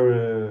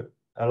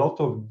a lot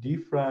of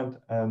different,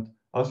 and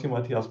as you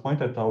Matthias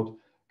pointed out,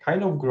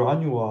 kind of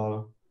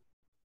granular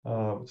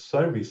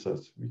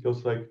services,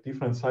 because like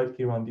different side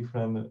key run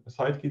different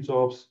side key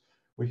jobs.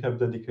 We have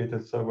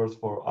dedicated servers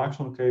for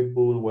action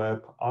cable,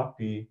 web,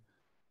 API.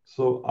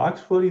 So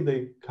actually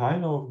they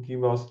kind of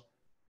give us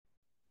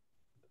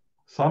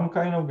some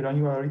kind of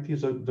granularity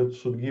that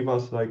should give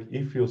us, like,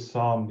 if you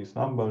sum these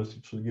numbers,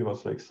 it should give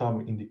us like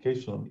some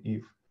indication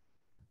if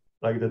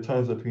like the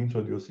chance that we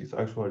introduce is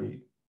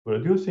actually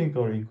reducing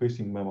or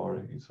increasing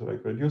memory. It's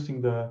like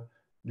reducing the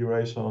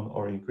duration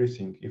or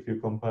increasing if you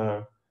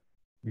compare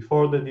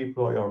before the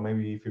deploy, or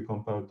maybe if you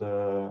compare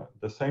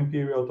the same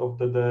period of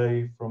the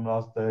day from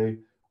last day,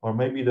 or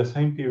maybe the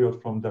same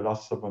period from the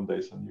last 7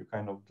 days, and you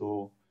kind of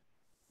do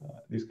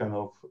this kind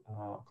of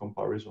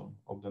comparison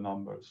of the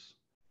numbers.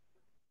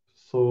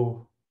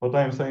 So what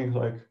I'm saying,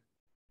 like,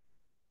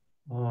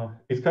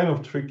 it's kind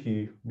of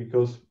tricky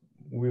because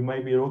we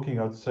may be looking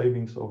at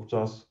savings of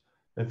just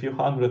a few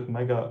hundred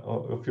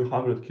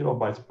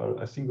kilobytes per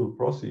a single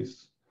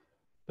process,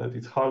 that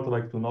it's hard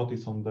like to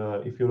notice on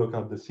the, if you look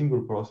at the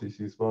single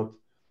processes, but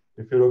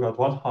if you look at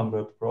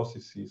 100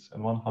 processes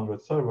and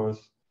 100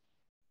 servers,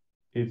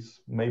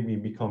 it's maybe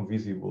become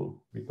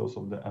visible because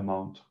of the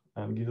amount.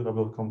 And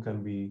GitLab.com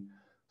can be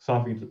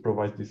something that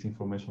provides this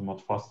information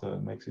much faster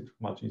and makes it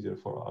much easier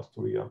for us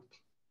to react.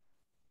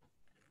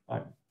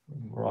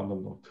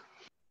 Random note.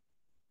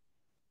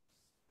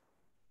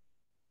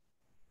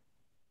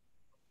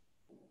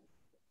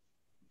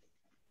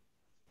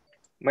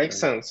 Makes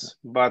sense,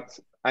 but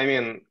I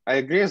mean, I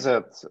agree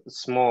that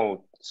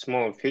small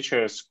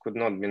features could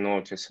not be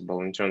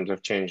noticeable in terms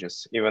of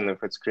changes, even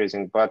if it's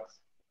increasing. But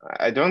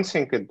I don't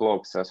think it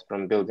blocks us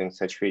from building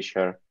such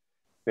feature.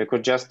 We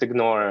could just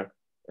ignore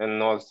and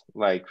not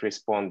like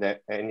respond to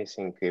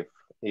anything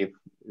if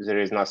there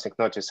is nothing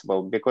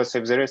noticeable. Because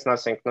if there is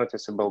nothing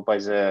noticeable by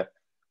the,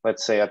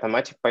 let's say,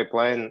 automatic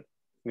pipeline,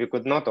 we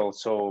could not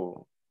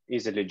also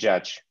easily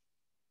judge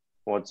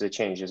what the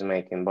change is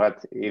making.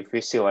 But if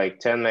we see like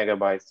 10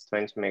 megabytes,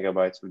 20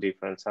 megabytes of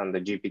difference on the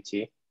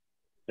GPT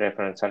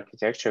reference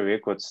architecture, we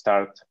could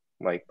start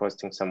like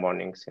posting some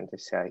warnings in the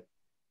CI.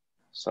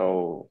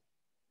 So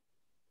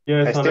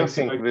yes, I still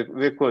think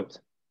we could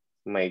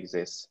make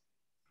this.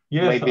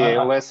 Yes, maybe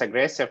less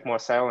aggressive, more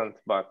silent,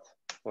 but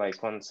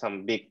like on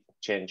some big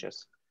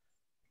changes.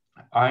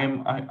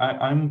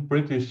 I'm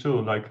pretty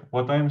sure, like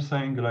what I'm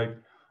saying, like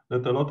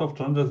that a lot of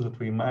changes that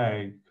we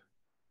make,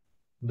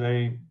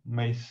 they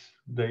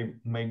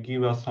may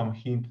give us some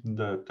hint in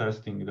the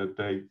testing that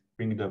they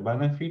bring the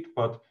benefit,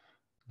 but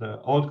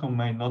the outcome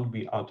may not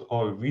be at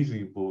all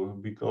visible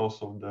because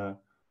of the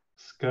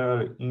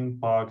scale,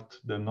 impact,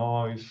 the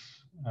noise,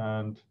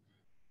 and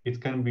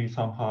it can be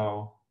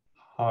somehow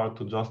hard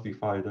to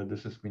justify that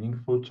this is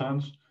meaningful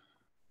change.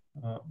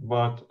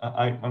 But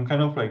I'm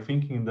kind of like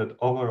thinking that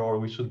overall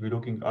we should be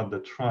looking at the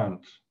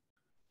trend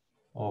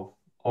of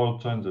all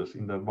changes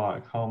in the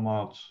bike, how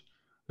much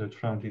the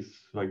trend is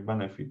like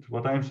benefit.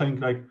 What I'm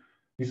saying, like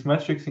this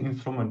metrics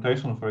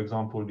instrumentation, for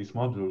example, this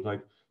module,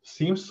 like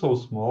seems so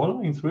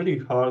small, it's really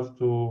hard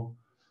to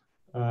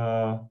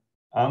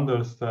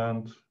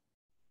understand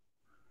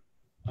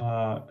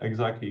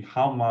exactly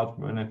how much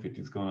benefit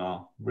it's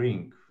gonna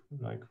bring.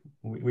 Like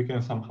we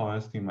can somehow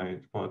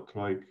estimate, but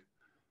like,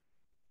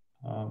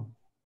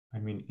 I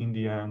mean, in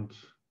the end,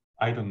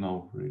 I don't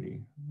know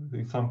really.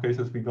 In some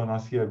cases, we're gonna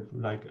see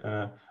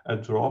a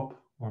drop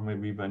or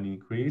maybe even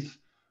increase.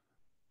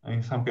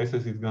 In some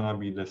cases, it's gonna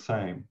be the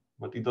same,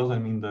 but it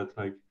doesn't mean that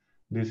like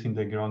this in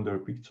the grander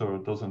picture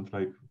doesn't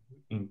like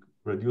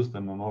reduce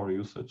the memory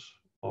usage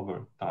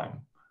over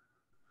time.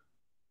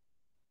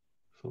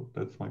 So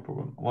that's my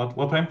problem.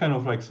 What I'm kind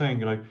of like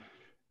saying, like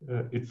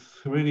it's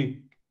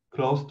really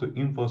close to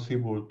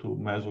impossible to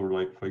measure,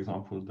 like for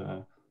example,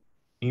 the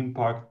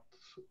impact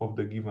of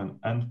the given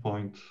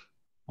endpoint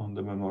on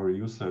the memory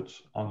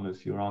usage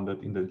unless you run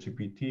that in the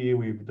GPT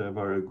with the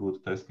very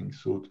good testing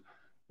suite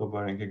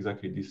covering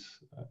exactly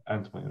this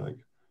endpoint, like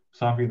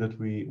something that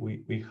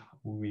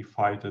we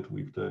fight it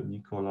with the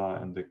Nicola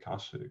and the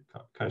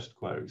cached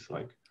queries.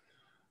 Like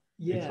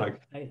yeah,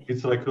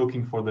 it's like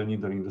looking for the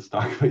needle in the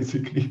stack,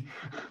 basically.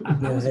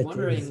 I was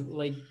wondering,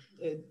 like,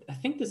 I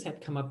think this had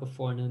come up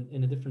before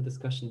in a different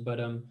discussion, but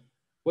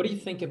what do you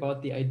think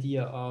about the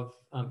idea of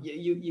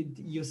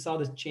you saw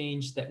the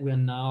change that we're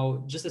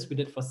now, just as we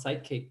did for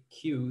sidekick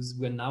queues,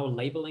 we're now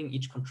labeling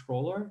each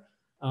controller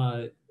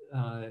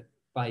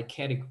by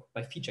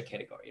feature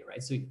category,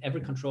 right? So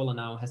every controller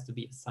now has to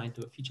be assigned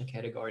to a feature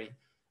category.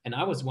 And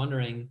I was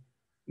wondering,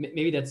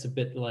 maybe that's a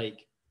bit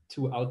like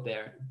too out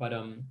there, but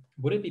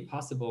would it be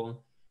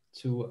possible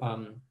to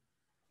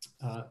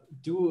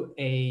do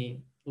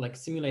a like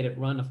simulated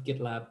run of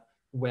GitLab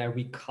where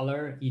we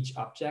color each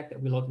object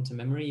that we load into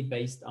memory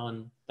based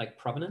on like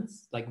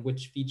provenance, like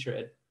which feature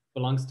it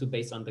belongs to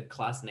based on the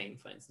class name,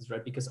 for instance,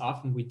 right? Because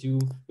often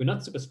we're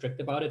not super strict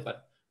about it,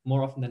 but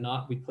more often than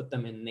not, we put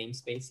them in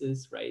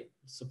namespaces, right?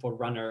 So for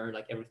runner,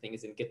 like everything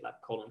is in GitLab :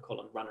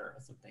 runner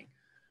or something.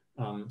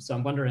 So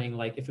I'm wondering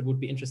like if it would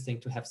be interesting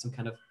to have some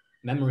kind of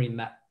memory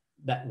map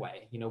that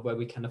way, you know, where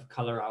we kind of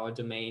color our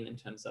domain in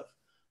terms of,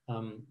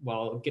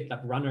 well,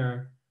 GitLab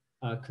runner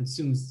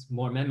consumes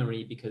more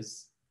memory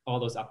because all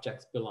those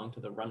objects belong to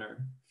the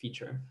runner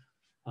feature.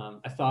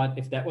 I thought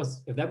if that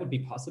would be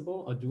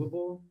possible or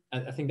doable,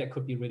 I think that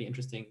could be really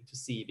interesting to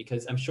see,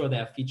 because I'm sure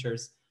there are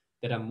features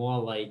that are more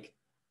like,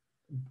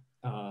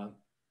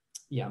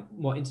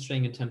 more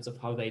interesting in terms of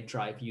how they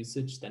drive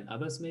usage than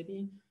others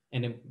maybe.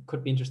 And it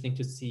could be interesting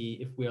to see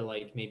if we're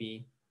like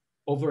maybe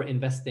over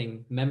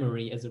investing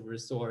memory as a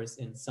resource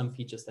in some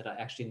features that are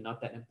actually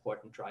not that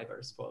important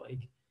drivers for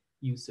like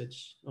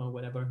usage or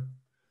whatever.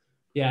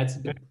 Yeah, it's a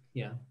bit,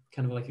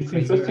 kind of like a It's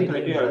crazier interesting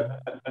idea.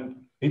 and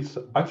it's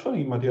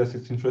actually, Matthias,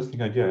 it's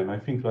interesting idea, and I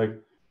think like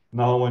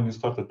now when you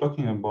started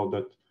talking about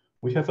that,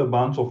 we have a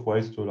bunch of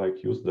ways to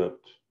like use that.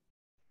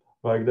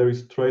 Like there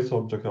is trace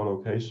object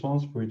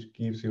allocations, which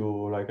gives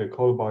you like a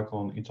callback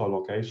on each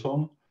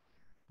allocation,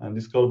 and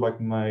this callback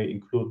may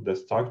include the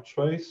stack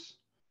trace,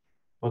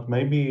 but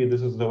maybe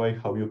this is the way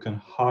how you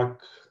can hack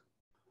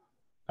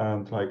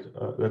and like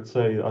let's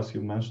say, as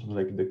you mentioned,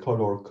 like the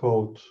color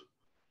code.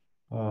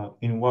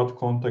 In what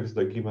context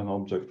the given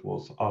object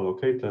was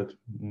allocated,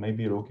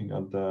 maybe looking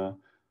at the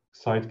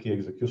side key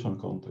execution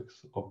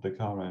context of the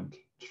current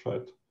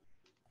thread.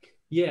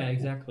 Yeah,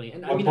 exactly.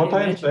 And I But mean, what I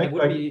I'm imagine saying,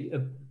 there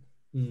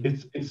would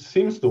be it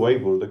seems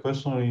doable. The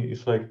question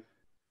is like,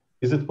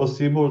 is it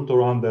possible to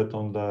run that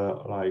on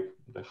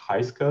the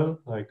high scale,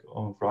 like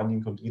on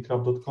running on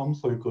GitLab.com,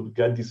 so you could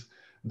get this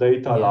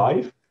data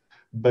live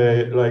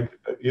by like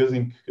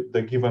using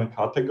the given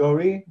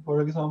category,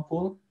 for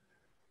example?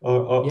 I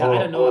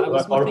don't know. I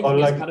was more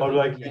thinking as part of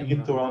like a you VM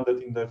need to run. run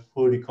that in the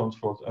fully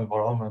controlled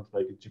environment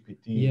like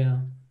GPT.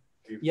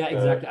 Yeah,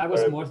 exactly. I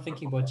was more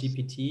thinking about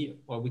GPT,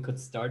 or we could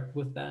start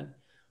with that.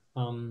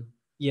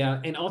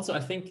 And also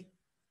I think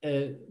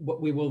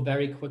what we will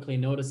very quickly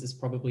notice is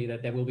probably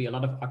that there will be a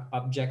lot of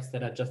objects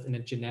that are just in a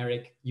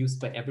generic used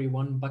by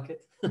everyone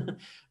bucket,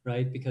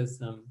 right?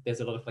 Because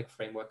there's a lot of like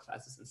framework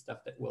classes and stuff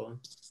that will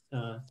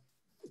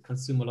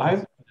consume a lot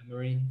of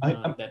memory.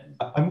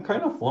 I'm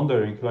kind of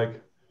wondering,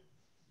 like,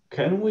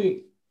 can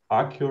we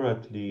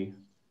accurately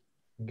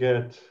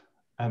get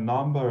a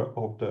number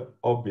of the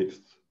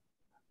objects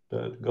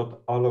that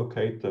got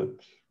allocated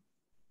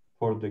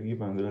for the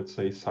given, let's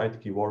say, side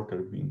key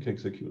worker being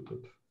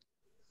executed?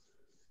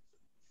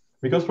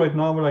 Because right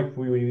now, like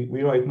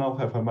we right now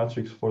have a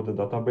matrix for the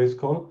database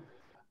call.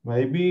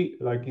 Maybe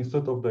like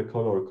instead of the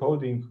color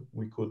coding,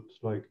 we could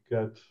like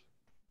get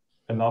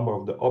a number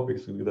of the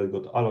objects that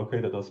got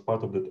allocated as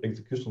part of that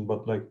execution,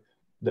 but like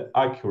the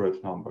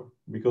accurate number,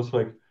 because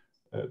like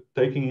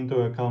taking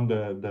into account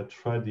the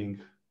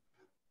threading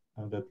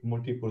and that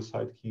multiple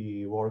side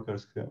key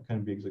workers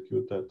can be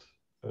executed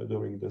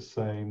during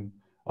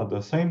at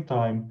the same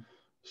time.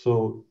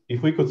 So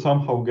if we could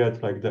somehow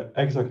get like the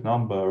exact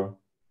number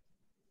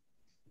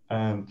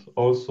and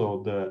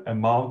also the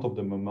amount of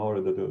the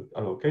memory that is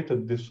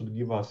allocated, this should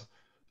give us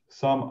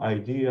some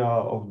idea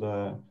of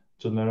the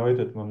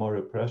generated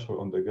memory pressure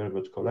on the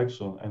garbage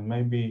collection. And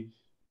maybe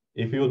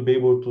if we would be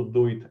able to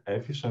do it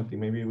efficiently,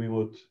 maybe we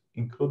would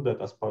include that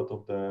as part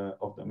of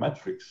the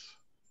metrics.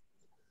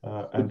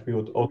 And we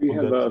would output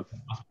that.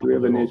 Do we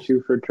have an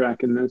issue for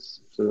tracking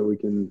this so that we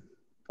can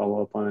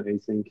follow up on it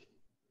async?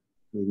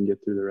 We can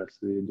get through the rest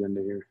of the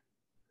agenda here.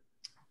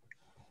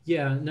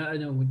 Yeah,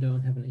 no, we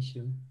don't have an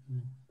issue.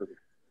 Okay.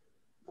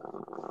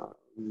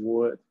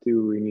 What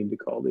do we need to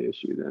call the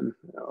issue then?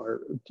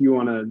 Or do you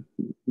want to,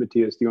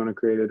 Matthias, do you want to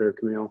create it, or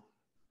Camille?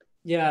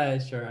 Yeah,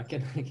 sure, I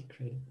can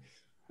create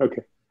it.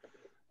 Okay.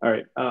 All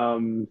right.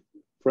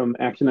 From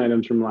action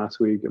items from last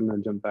week, I'm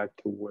going to jump back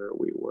to where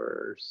we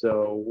were.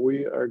 So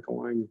we are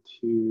going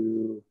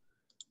to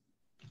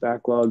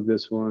backlog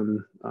this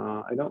one.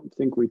 I don't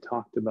think we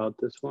talked about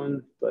this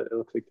one, but it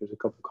looks like there's a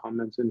couple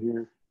comments in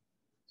here.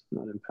 It's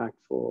not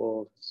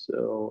impactful.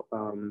 So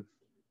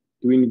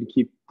do we need to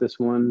keep this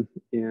one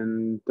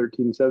in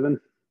 13.7?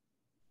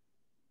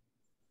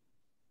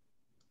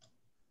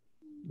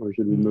 Or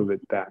should we move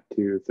it back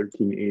to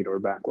 13.8 or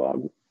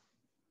backlog?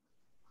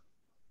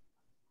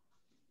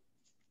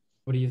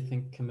 What do you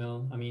think,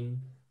 Camille? I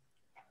mean,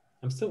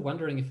 I'm still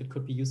wondering if it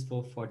could be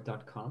useful for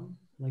 .com,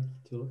 like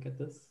to look at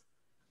this.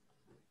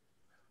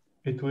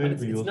 It will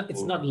be useful.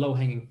 It's not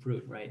low-hanging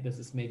fruit, right? This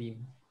is maybe,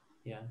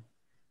 I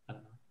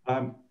don't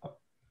know.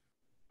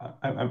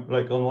 I'm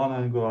like on one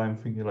angle, I'm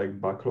thinking like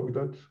backlog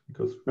that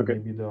because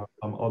maybe there are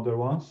some other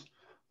ones,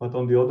 but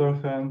on the other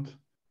hand,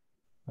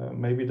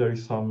 maybe there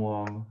is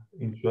someone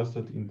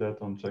interested in that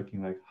on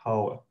checking like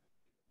how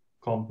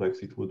complex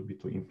it would be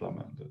to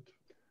implement it.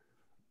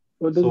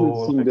 Well, it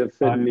doesn't seem to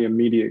fit in the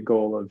immediate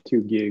goal of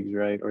 2 gigs,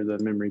 right? Or the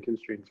memory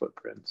constraint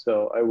footprint.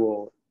 So I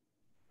will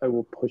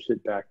push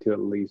it back to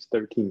at least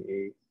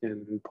 13.8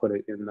 and put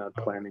it in the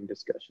planning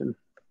discussion.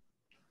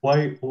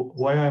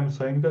 Why I'm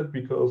saying that?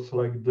 Because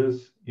like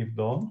this, if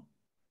done,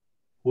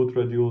 would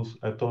reduce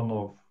a ton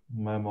of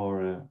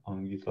memory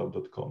on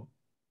GitLab.com.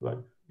 Like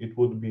it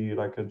would be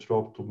like a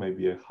drop to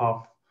maybe a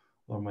half,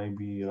 or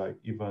maybe like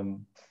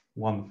even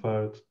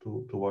 1/3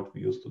 to what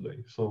we use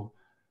today. So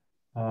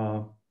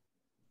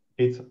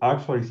it's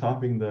actually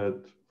something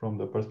that, from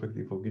the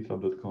perspective of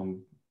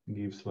GitLab.com,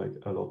 gives like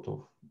a lot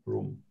of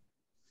room.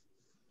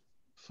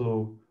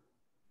 So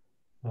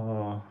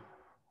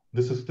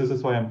this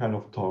is why I'm kind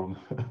of torn.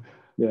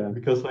 Yeah.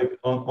 Because like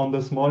on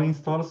the small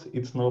instance,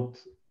 it's not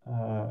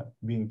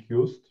being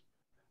used.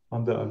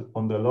 On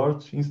the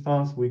large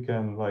instance, we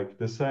can like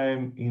the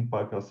same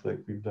impact as like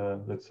with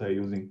the, let's say,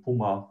 using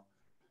Puma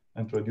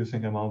and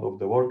reducing amount of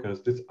the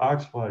workers. This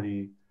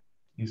actually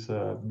is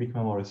a big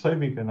memory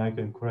saving, and I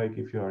can create,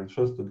 if you are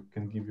interested,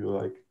 can give you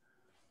like,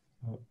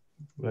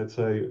 let's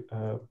say,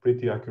 a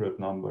pretty accurate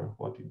number,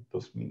 what it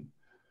does mean.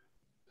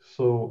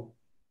 So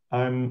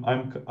I'm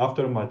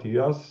after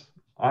Matthias.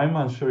 I'm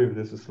unsure if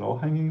this is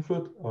low-hanging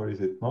fruit or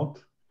is it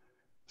not.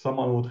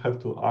 Someone would have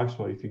to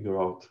actually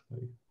figure out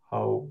like,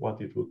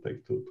 what it would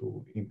take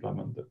to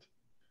implement that.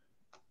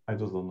 I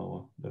just don't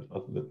know that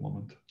at that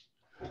moment.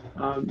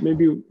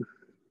 Maybe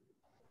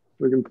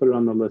we can put it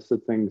on the list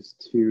of things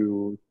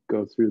to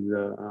go through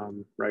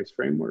the RICE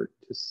framework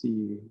to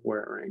see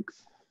where it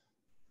ranks.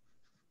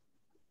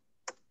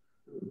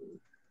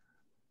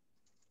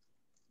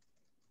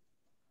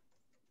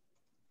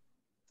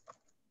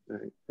 All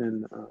right,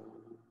 and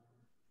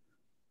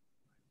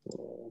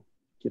we'll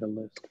get a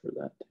list for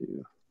that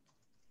too.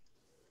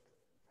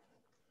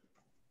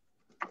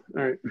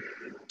 All right,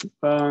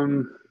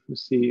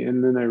 let's see,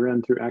 and then I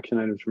ran through action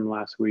items from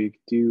last week.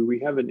 Do we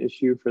have an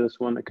issue for this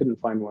one? I couldn't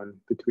find one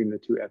between the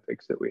two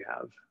epics that we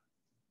have.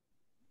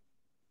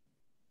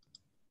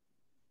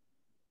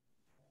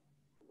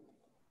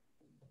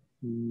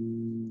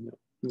 No,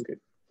 okay.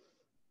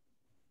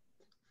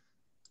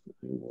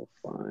 I will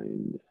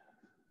find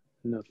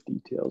enough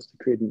details to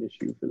create an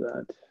issue for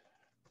that.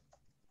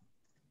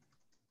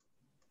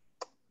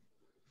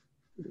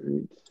 All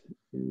right,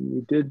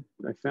 and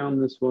I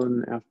found this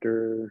one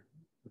after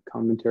a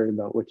commentary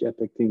about which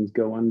epic things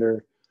go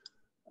under.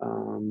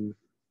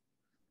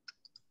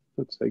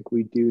 Looks like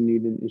we do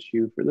need an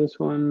issue for this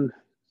one.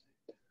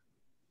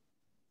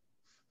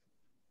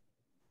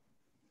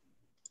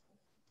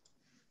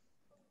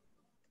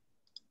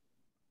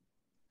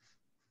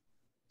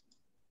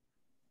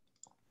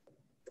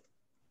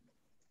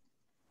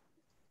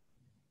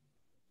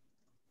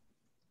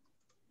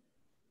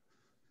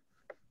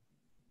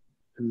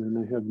 And then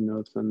I have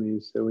notes on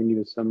these, so we need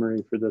a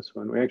summary for this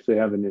one. We actually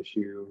have an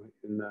issue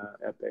in the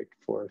epic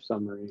for a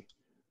summary.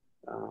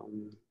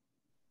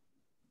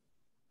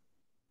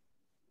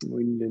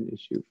 We need an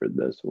issue for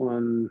this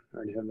one. I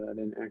already have that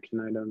in action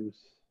items.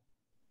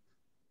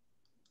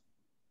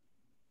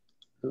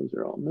 Those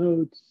are all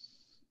notes.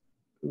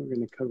 We're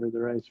going to cover the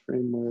RICE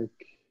framework.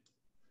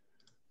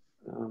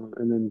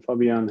 And then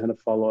Fabian had a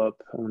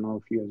follow-up. I don't know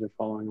if you guys are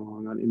following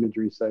along on image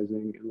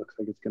resizing. It looks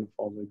like it's going to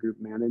fall to group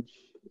manage.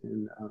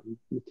 And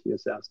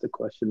Matthias asked a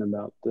question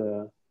about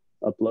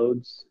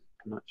uploads.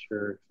 I'm not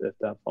sure if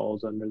that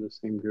falls under the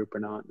same group or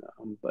not,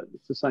 but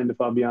it's assigned to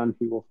Fabian.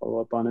 He will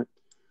follow up on it.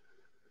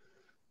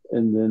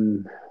 And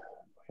then I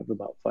have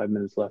about 5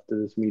 minutes left of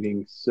this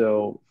meeting.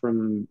 So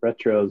from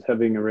retros,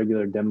 having a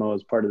regular demo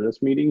as part of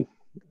this meeting,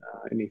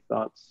 any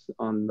thoughts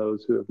on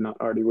those who have not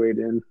already weighed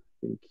in?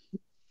 I think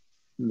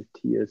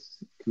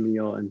Matthias,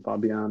 Camille, and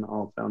Fabian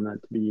all found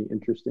that to be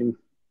interesting.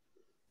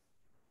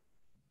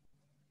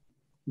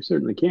 You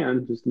certainly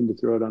can, just need to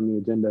throw it on the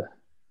agenda.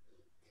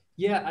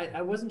 Yeah,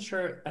 I wasn't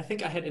sure. I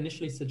think I had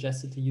initially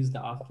suggested to use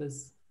the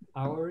office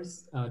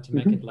hours to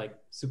make it like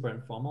super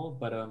informal,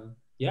 but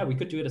yeah, we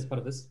could do it as part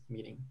of this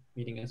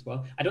meeting as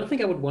well. I don't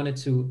think I would want it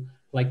to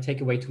like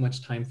take away too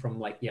much time from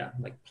like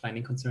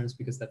planning concerns,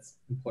 because that's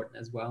important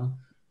as well.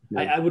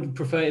 Yeah. I would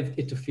prefer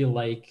it to feel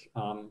like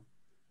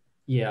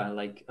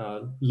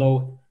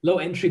low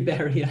entry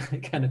barrier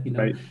kind of,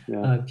 right.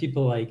 Yeah.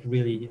 People like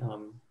really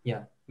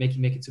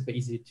make it super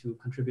easy to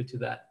contribute to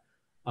that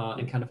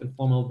and kind of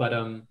informal, but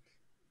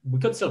we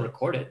could still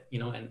record it,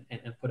 and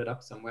put it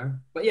up somewhere.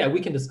 But yeah, we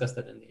can discuss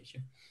that in the issue.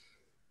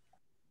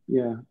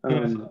 Yeah,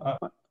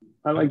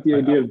 I like the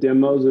idea of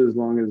demos as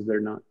long as they're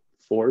not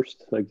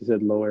forced. Like you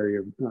said,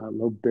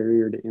 low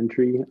barrier to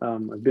entry.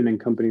 I've been in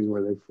companies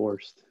where they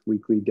forced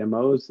weekly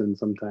demos, and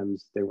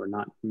sometimes they were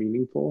not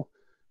meaningful.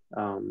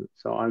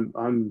 So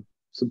I'm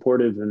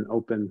supportive and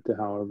open to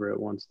however it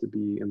wants to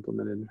be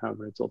implemented,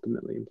 however it's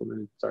ultimately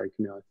implemented. Sorry,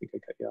 Camille, I think I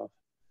cut you off.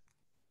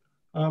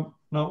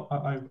 No,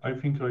 I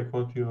think like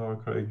what you are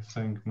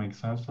saying makes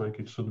sense. Like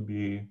it should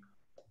be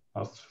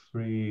as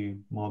free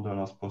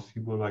model as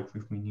possible, like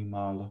with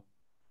minimal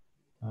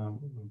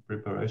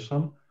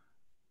preparation.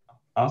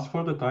 As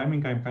for the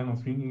timing, I'm kind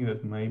of thinking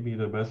that maybe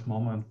the best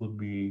moment would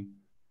be,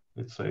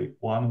 let's say,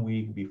 1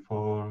 week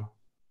before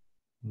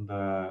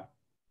the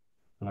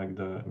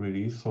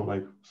release, so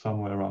like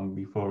somewhere around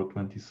before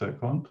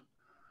 22nd,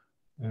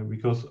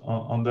 because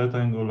on that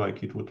angle,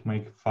 like it would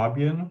make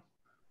Fabian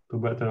to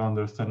better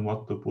understand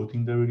what to put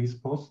in the release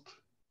post.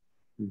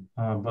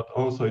 But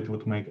also it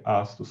would make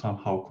us to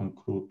somehow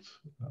conclude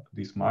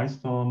this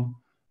milestone.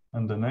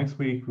 And the next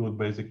week, we would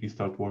basically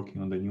start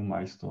working on the new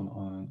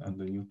milestone and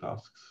the new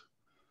tasks.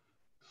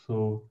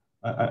 So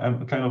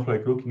I'm kind of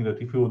like looking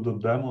that if we would do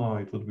demo,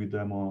 it would be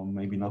demo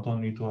maybe not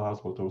only to us,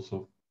 but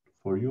also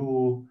for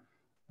you.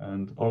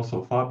 and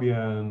also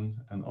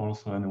Fabian, and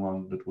also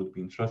anyone that would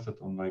be interested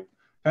on like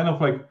kind of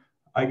like,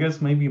 I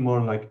guess maybe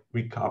more like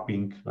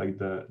recapping like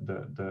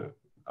the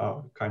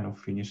kind of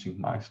finishing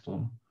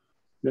milestone,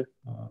 Yeah.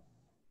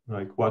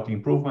 Like what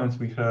improvements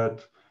we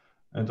had,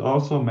 and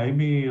also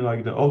maybe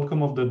like the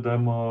outcome of the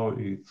demo.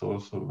 It's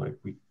also like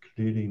we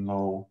clearly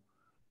know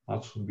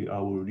what should be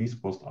our release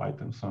post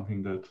item,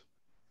 something that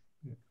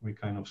we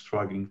kind of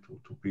struggling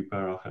to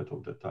prepare ahead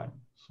of the time.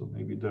 So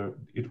maybe there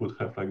it would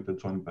have like the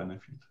joint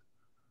benefit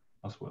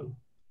as well.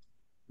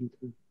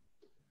 Okay.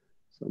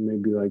 So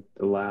maybe like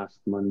the last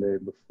Monday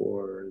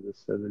before the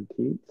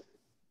 17th,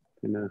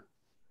 kind of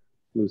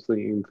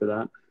loosely aim for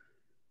that.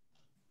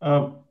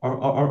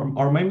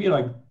 Or maybe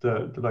like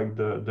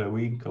the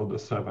week of the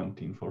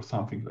 17th or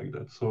something like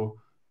that. So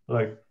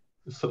like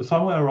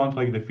somewhere around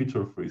like the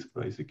feature freeze,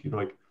 basically,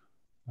 like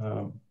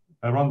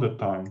around the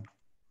time.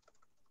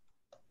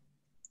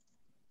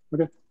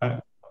 Okay.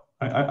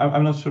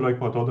 I'm not sure like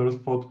what others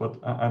thought, but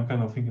I'm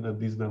kind of thinking that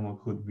this demo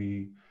could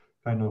be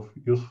kind of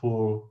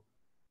useful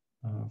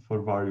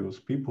for various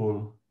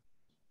people,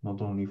 not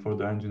only for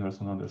the engineers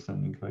and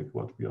understanding like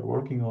what we are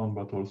working on,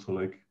 but also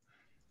like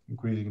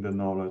increasing the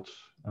knowledge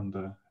and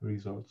the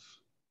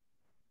results.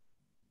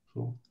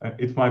 So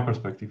it's my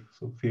perspective.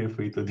 So feel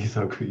free to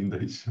disagree in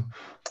the issue.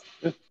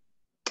 Yeah.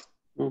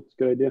 Well, it's a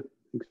good idea.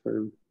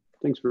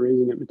 Thanks for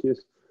raising it, Matthias.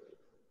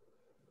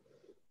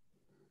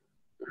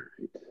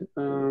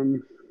 All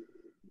right.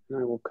 And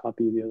I will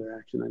copy the other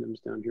action items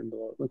down here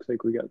below. It looks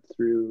like we got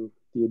through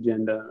the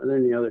agenda. Are there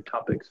any other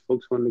topics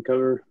folks wanted to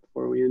cover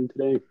before we end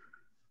today?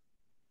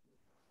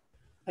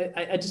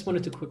 I just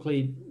wanted to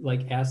quickly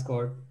like ask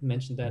or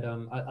mention that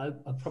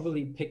I'll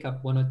probably pick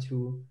up one or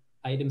two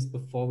items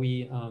before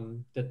we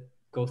that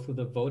go through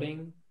the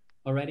voting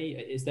already.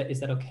 Is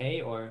that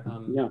okay? Or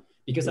yeah,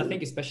 because I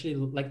think especially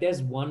like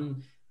there's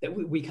one that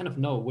we kind of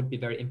know would be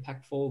very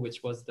impactful,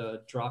 which was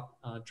the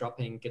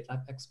dropping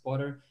GitLab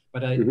exporter.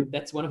 But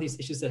that's one of these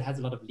issues that has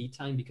a lot of lead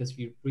time because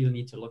we really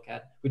need to look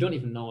at. We don't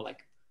even know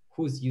like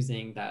who's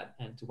using that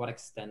and to what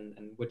extent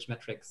and which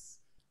metrics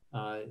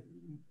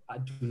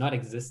do not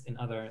exist in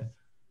other,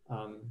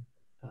 are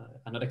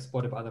not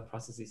exported by other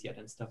processes yet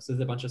and stuff. So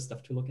there's a bunch of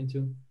stuff to look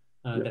into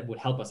that would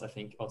help us, I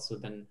think, also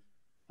then,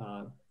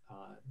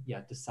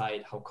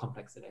 decide how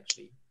complex it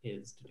actually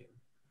is to do.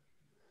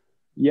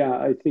 Yeah,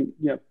 I think,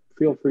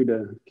 feel free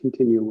to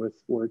continue with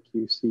work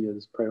you see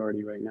as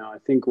priority right now. I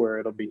think where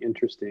it'll be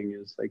interesting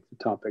is like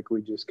the topic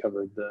we just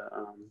covered, the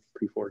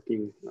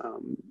pre-forking.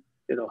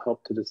 It'll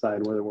help to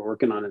decide whether we're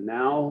working on it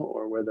now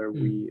or whether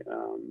we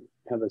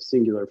have a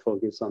singular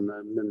focus on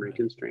the memory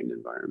constrained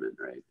environment,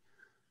 right?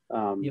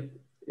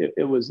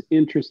 It was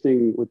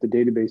interesting with the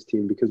database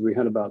team because we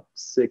had about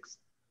 6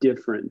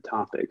 different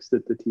topics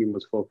that the team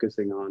was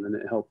focusing on, and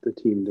it helped the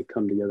team to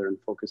come together and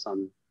focus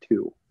on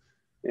 2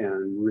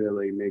 and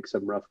really make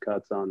some rough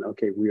cuts on,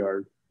 okay, we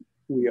are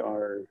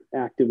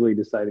actively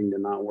deciding to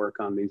not work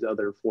on these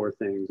other 4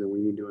 things, and we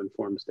need to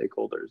inform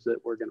stakeholders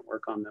that we're going to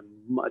work on them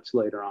much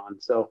later on.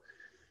 So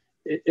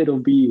it'll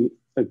be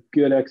a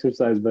good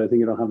exercise, but I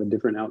think it'll have a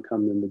different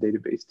outcome than the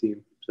database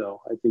team.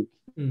 So I think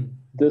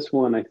this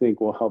one, I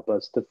think, will help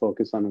us to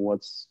focus on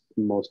what's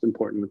most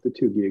important with the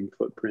 2 gig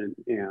footprint.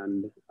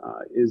 And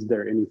is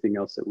there anything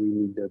else that we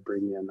need to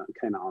bring in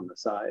kind of on the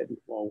side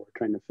while we're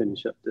trying to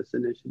finish up this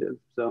initiative?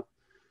 So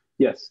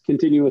yes,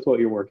 continue with what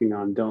you're working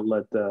on. Don't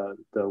let the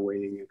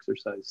waiting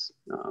exercise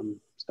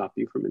stop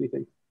you from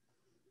anything.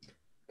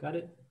 Got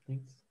it.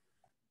 Thanks.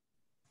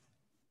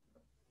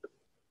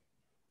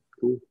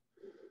 Cool.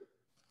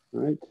 All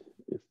right.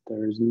 If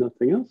there's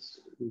nothing else,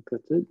 I think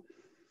that's it.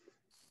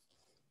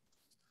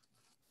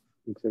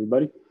 Thanks,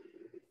 everybody.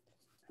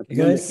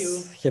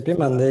 Happy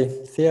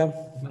Monday. See ya.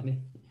 Monday.